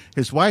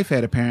 His wife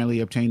had apparently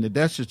obtained the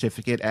death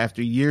certificate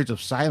after years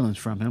of silence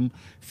from him,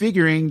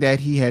 figuring that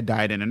he had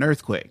died in an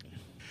earthquake.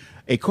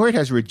 A court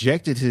has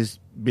rejected his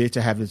bid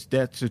to have his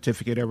death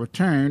certificate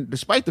returned,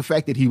 despite the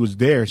fact that he was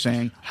there,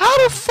 saying, how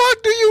the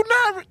fuck do you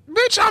not...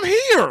 Bitch, I'm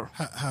here.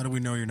 how do we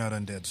know you're not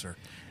undead, sir?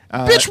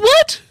 Bitch,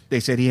 what? they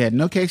said he had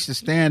no case to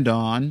stand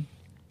on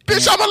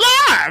Bitch, I'm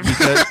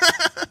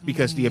alive.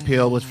 because the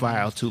appeal was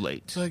filed too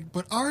late. It's like,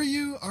 but are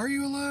you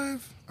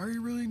alive? Are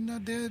you really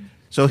not dead?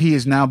 So he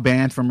is now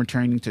banned from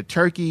returning to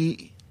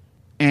Turkey,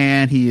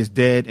 and he is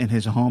dead in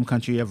his home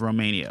country of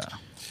Romania.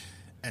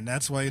 And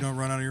that's why you don't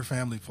run out of your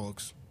family,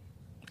 folks.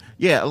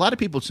 Yeah, a lot of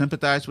people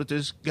sympathize with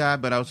this guy,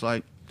 but I was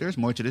like, there's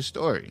more to this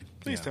story.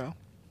 Please tell.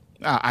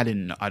 I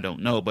didn't know. I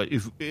don't know, but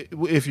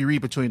if you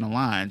read between the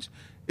lines,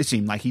 it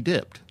seemed like he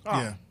dipped. Oh,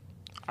 Yeah.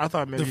 I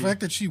thought maybe... The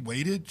fact that she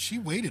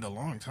waited a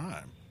long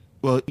time.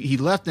 Well, he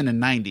left in the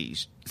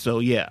 90s, so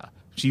yeah,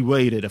 she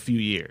waited a few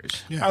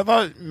years. Yeah. I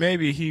thought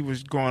maybe he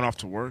was going off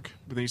to work,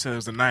 but then you said it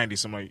was the 90s,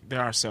 so I'm like,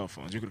 there are cell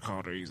phones. You could have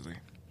called her easily.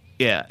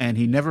 Yeah, and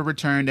he never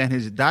returned, and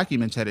his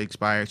documents had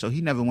expired, so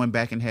he never went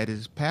back and had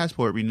his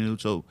passport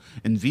renewed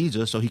and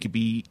visa so he could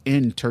be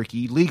in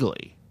Turkey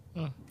legally.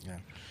 Yeah.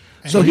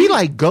 And So he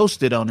like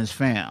ghosted on his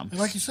fam. and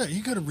like you said, he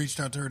could have reached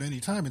out to her at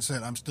any time and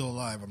said, I'm still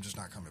alive, I'm just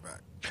not coming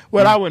back.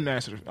 Well, I wouldn't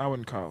answer. I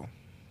wouldn't call.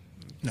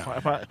 No.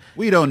 If I,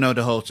 We don't know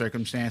the whole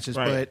circumstances,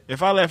 right. but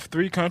If I left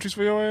 3 countries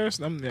for your ass,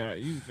 I'm not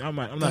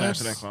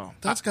answering that call.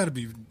 That's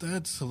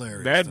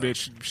hilarious. That though.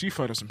 bitch, she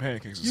fucked up some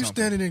pancakes or You're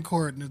something. standing in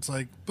court and it's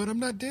like, but I'm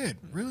not dead.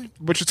 Really?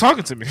 But you're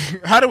talking to me.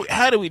 How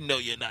do we know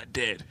you're not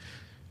dead?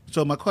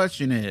 so my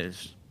question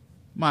is,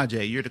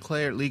 Majay, you're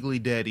declared legally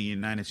dead in the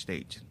United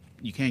States.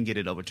 You can't get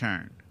it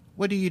overturned.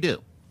 What do you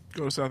do?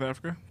 Go to South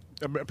Africa.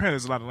 Apparently,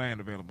 there's a lot of land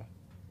available.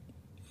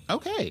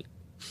 Okay.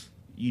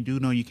 You do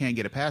know you can't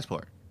get a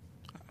passport.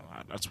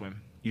 That's when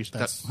You're stuck,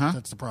 That's huh?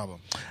 that's the problem.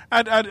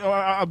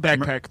 I'll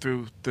backpack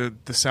through the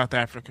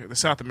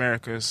South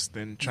Americas,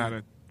 then try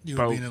to You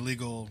would boat. be an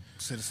illegal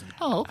citizen.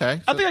 Oh,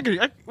 okay. I think I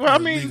could. I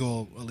mean,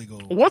 illegal.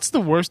 what's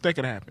the worst that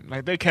could happen?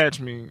 Like they catch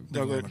me, do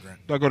Legal I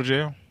immigrant. go to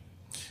jail?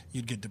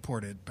 You'd get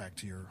deported back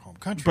to your home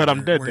country. But I'm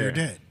where- dead where there. You're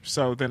dead.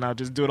 So then I'll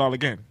just do it all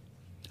again.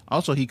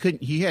 Also,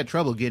 he had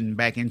trouble getting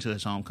back into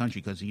his home country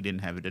because he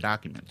didn't have the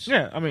documents.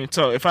 Yeah, I mean,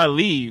 so if I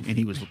leave, And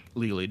he was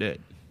legally dead.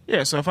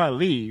 yeah, so if I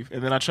leave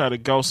and then I try to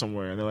go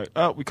somewhere and they're like,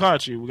 oh, we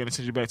caught you, we're going to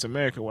send you back to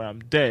America where I'm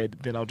dead,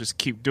 then I'll just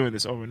keep doing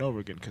this over and over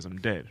again because I'm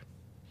dead.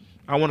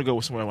 I want to go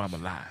somewhere where I'm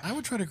alive. I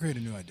would try to create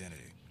a new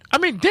identity. I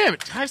mean, damn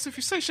it, Heist, if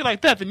you say shit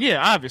like that, then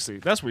yeah, obviously,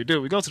 that's what we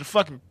do. We go to the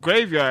fucking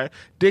graveyard,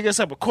 dig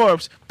us up a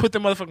corpse, put the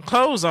motherfucking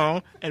clothes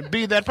on, and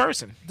be that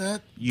person.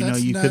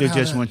 You could have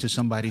just went to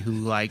somebody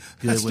who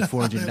good with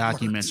forging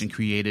documents and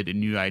created a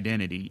new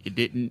identity. It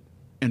didn't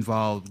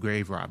involve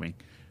grave robbing.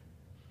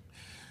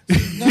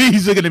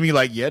 He's looking at me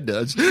like, yeah, it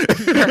does.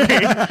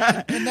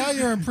 And now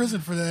you're in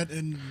prison for that,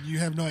 and you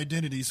have no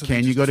identity. So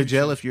can you go to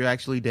jail if you're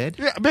actually dead?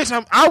 Yeah, bitch,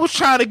 I was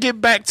trying to get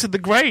back to the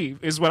grave,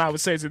 is what I would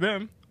say to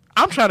them.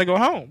 I'm trying to go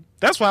home.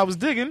 That's why I was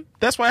digging.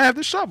 That's why I have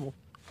this shovel.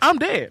 I'm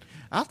dead.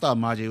 I thought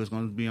Majay was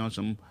going to be on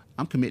some,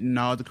 I'm committing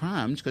all the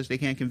crimes because they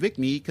can't convict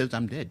me because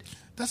I'm dead.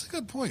 That's a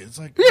good point. It's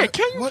like, yeah,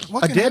 can you?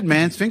 What a can dead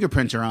man's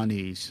fingerprints are on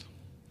these.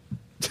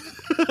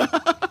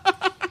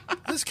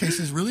 This case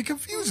is really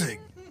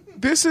confusing.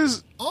 This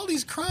is all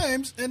these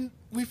crimes, and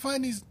we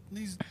find this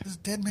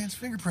dead man's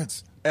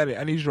fingerprints. Eddie,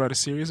 I need you to write a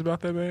series about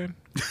that man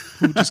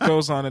who just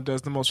goes on and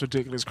does the most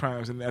ridiculous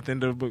crimes, and at the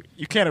end of the book,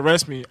 you can't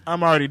arrest me.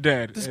 I'm already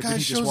dead. This guy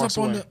shows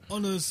up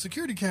on the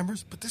security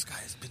cameras, but this guy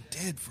has been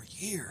dead for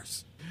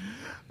years.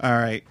 All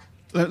right,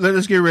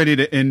 let's get ready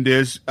to end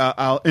this.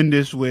 I'll end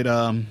this with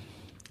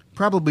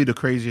probably the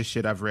craziest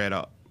shit I've read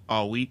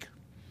all week.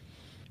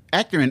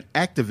 Actor and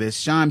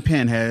activist Sean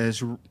Penn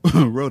has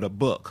wrote a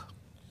book.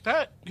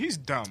 He's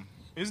dumb,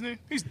 isn't he?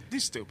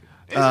 He's stupid.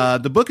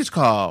 The book is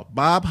called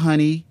Bob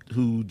Honey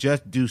Who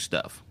Just Do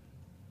Stuff.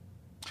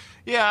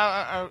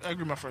 Yeah, I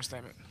agree with my first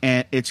statement.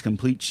 And it's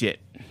complete shit.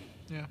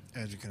 Yeah.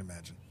 As you can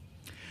imagine.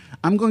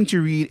 I'm going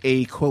to read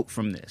a quote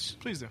from this.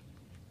 Please do.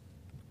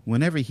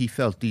 Whenever he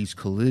felt these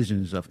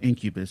collisions of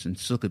incubus and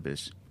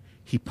succubus,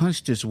 he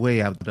punched his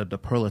way out of the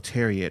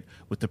proletariat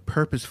with the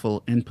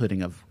purposeful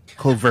inputting of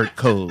covert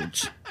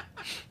codes,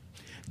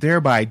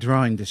 thereby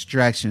drawing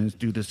distractions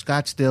through the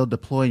Scottsdale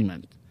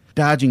deployment,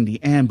 dodging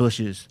the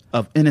ambushes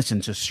of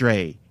innocents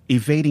astray,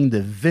 evading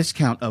the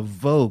Viscount of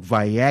Vogue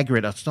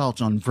Viagra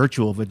assaults on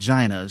virtual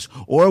vaginas,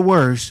 or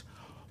worse,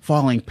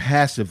 falling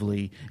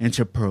passively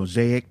into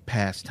prosaic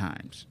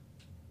pastimes.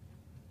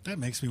 That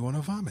makes me want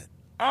to vomit.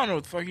 I don't know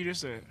what the fuck you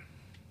just said.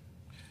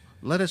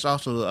 Let us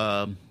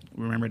also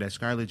remember that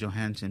Scarlett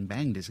Johansson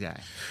banged this guy.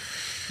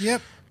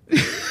 Yep.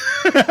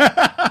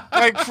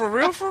 Like, for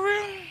real, for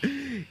real?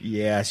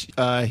 Yes,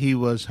 he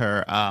was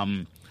her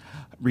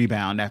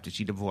rebound after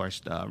she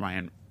divorced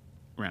Ryan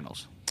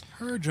Reynolds.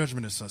 Her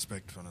judgment is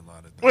suspect on a lot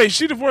of things. Wait,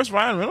 she divorced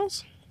Ryan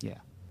Reynolds? Yeah.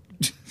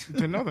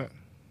 Didn't know that.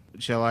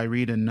 Shall I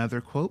read another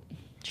quote?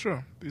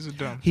 Sure. These are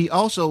dumb. He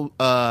also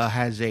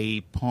has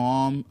a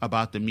poem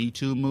about the Me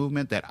Too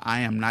movement that I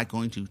am not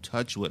going to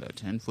touch with a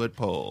 10-foot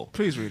pole.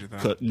 Please read it,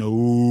 though.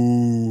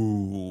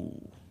 No.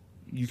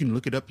 You can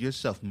look it up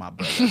yourself, my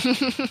brother.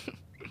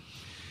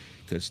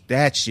 Because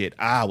that shit,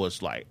 I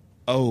was like,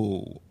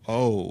 oh.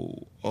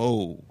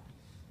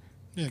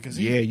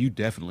 Yeah, you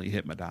definitely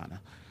hit Madonna.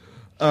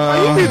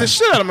 You beat the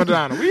shit out of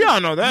Madonna. We all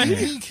know that.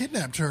 He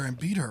kidnapped her and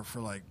beat her for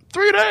like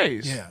 3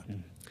 days. Yeah.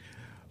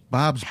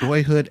 Bob's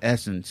boyhood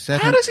essence.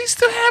 How does he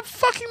still have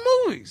fucking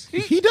movies?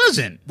 He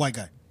doesn't. White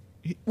guy.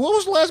 What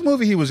was the last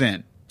movie he was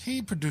in?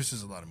 He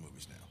produces a lot of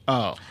movies now.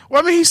 Oh.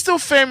 Well, I mean, he's still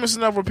famous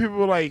enough where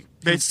people like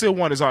they still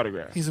want his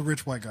autograph. He's a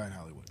rich white guy in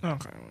Hollywood.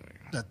 Okay.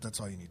 That's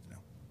all you need to know.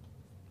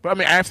 But I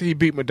mean, after he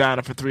beat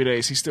Madonna for 3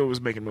 days, he still was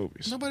making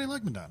movies. Nobody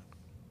liked Madonna.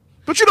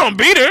 But you don't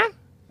beat her.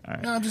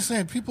 Right. No, I'm just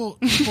saying people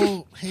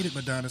hated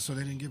Madonna, so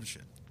they didn't give a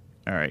shit.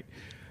 All right.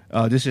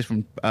 This is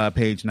from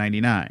page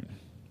 99.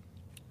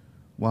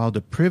 While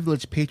the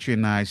privileged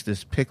patronize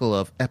this pickle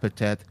of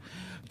epithet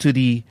to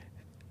the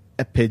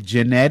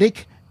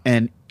epigenetic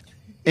and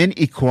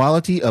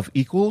inequality of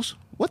equals,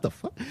 what the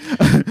fuck?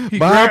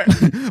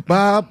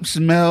 Bob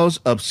smells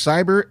of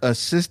cyber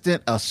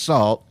assistant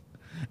assault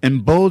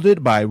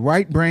emboldened by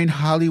right brain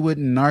Hollywood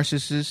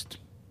narcissist.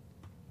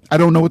 I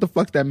don't know what the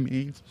fuck that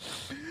means.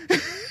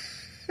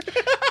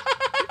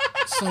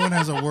 Someone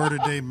has a word a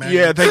day magnet.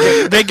 Yeah,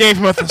 they gave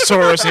him a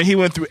thesaurus and he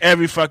went through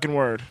every fucking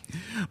word.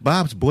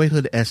 Bob's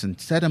boyhood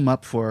essence set him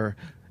up for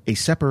a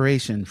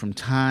separation from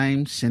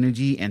time,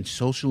 synergy, and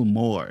social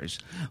mores,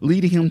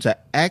 leading him to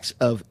acts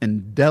of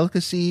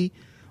indelicacy,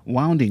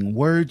 wounding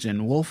words,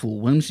 and woeful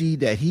whimsy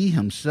that he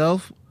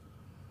himself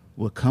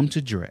would come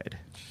to dread.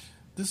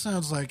 This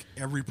sounds like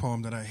every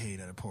poem that I hate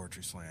at a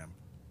poetry slam.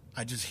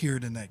 I just hear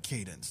it in that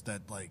cadence,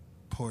 that like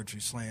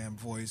poetry slam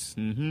voice.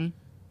 Mm-hmm.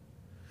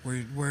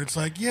 Where it's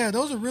like, yeah,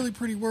 those are really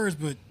pretty words,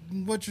 but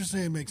what you're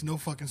saying makes no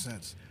fucking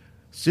sense.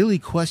 Silly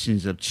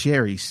questions of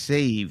Cherry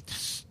served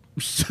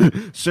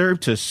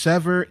to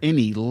sever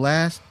any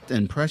last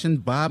impression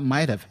Bob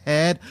might have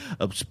had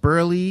of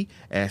Spurley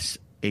as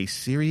a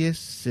serious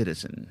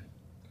citizen.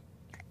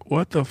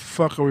 What the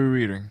fuck are we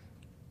reading?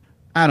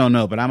 I don't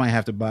know, but I might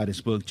have to buy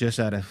this book just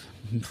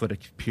for the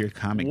pure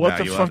comic value of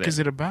it. What the fuck is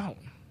it about?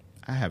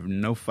 I have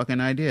no fucking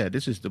idea.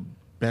 This is the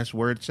best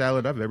word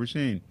salad I've ever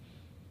seen.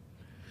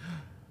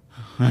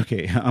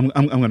 Okay, I'm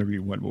going to read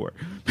one more.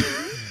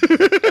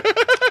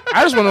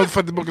 I just want to know what the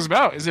fuck the book is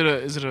about. Is it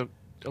a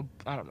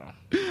I don't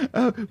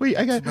know. Wait,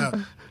 I got It's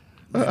about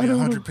maybe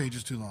 100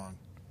 pages too long.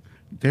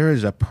 There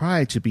is a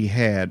pride to be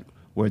had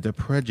where the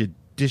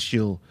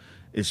prejudicial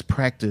is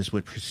practiced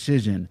with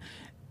precision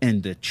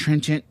in the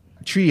trenchant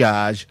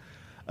triage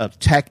of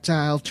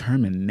tactile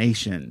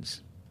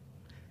terminations.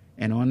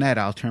 And on that,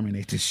 I'll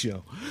terminate this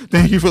show.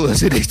 Thank you for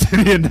listening to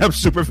the Inept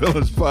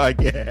Supervillains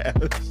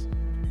podcast.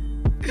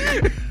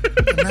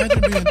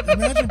 Imagine being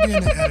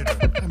the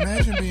editor.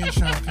 Imagine being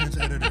Sean Penn's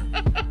editor.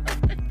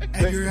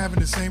 And you're having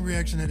the same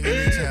reaction that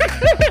Elliot's having.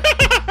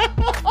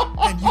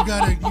 And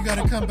you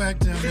gotta come back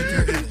to him with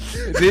your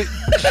edit.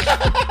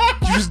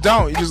 You just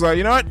don't. You just like,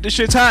 you know what? This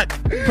shit's hot.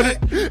 Print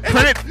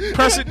it.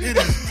 Press it. It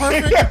is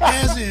perfect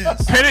as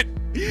is. Print it.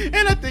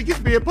 And I think it's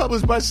being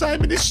published by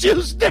Simon &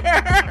 Schuster.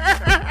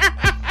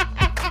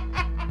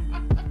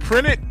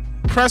 Print it.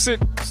 Press it.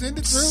 Send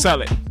it through.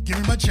 Sell it. Give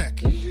me my check.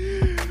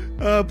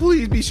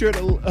 Please be sure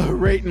to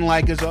rate and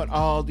like us on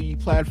all the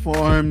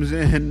platforms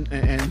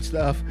and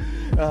stuff.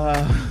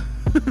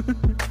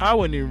 I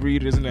wouldn't even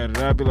read it as an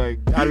editor.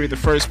 I'd read the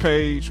first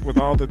page with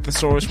all the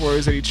thesaurus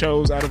words that he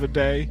chose out of a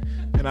day,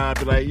 and I'd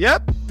be like,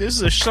 yep, this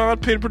is a Sean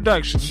Penn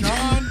production.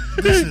 Sean,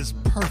 this is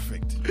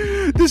perfect.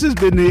 This has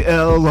been the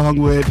L along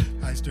with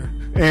Heister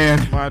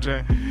and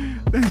Majay.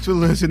 Thanks for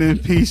listening.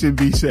 Peace and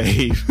be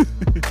safe.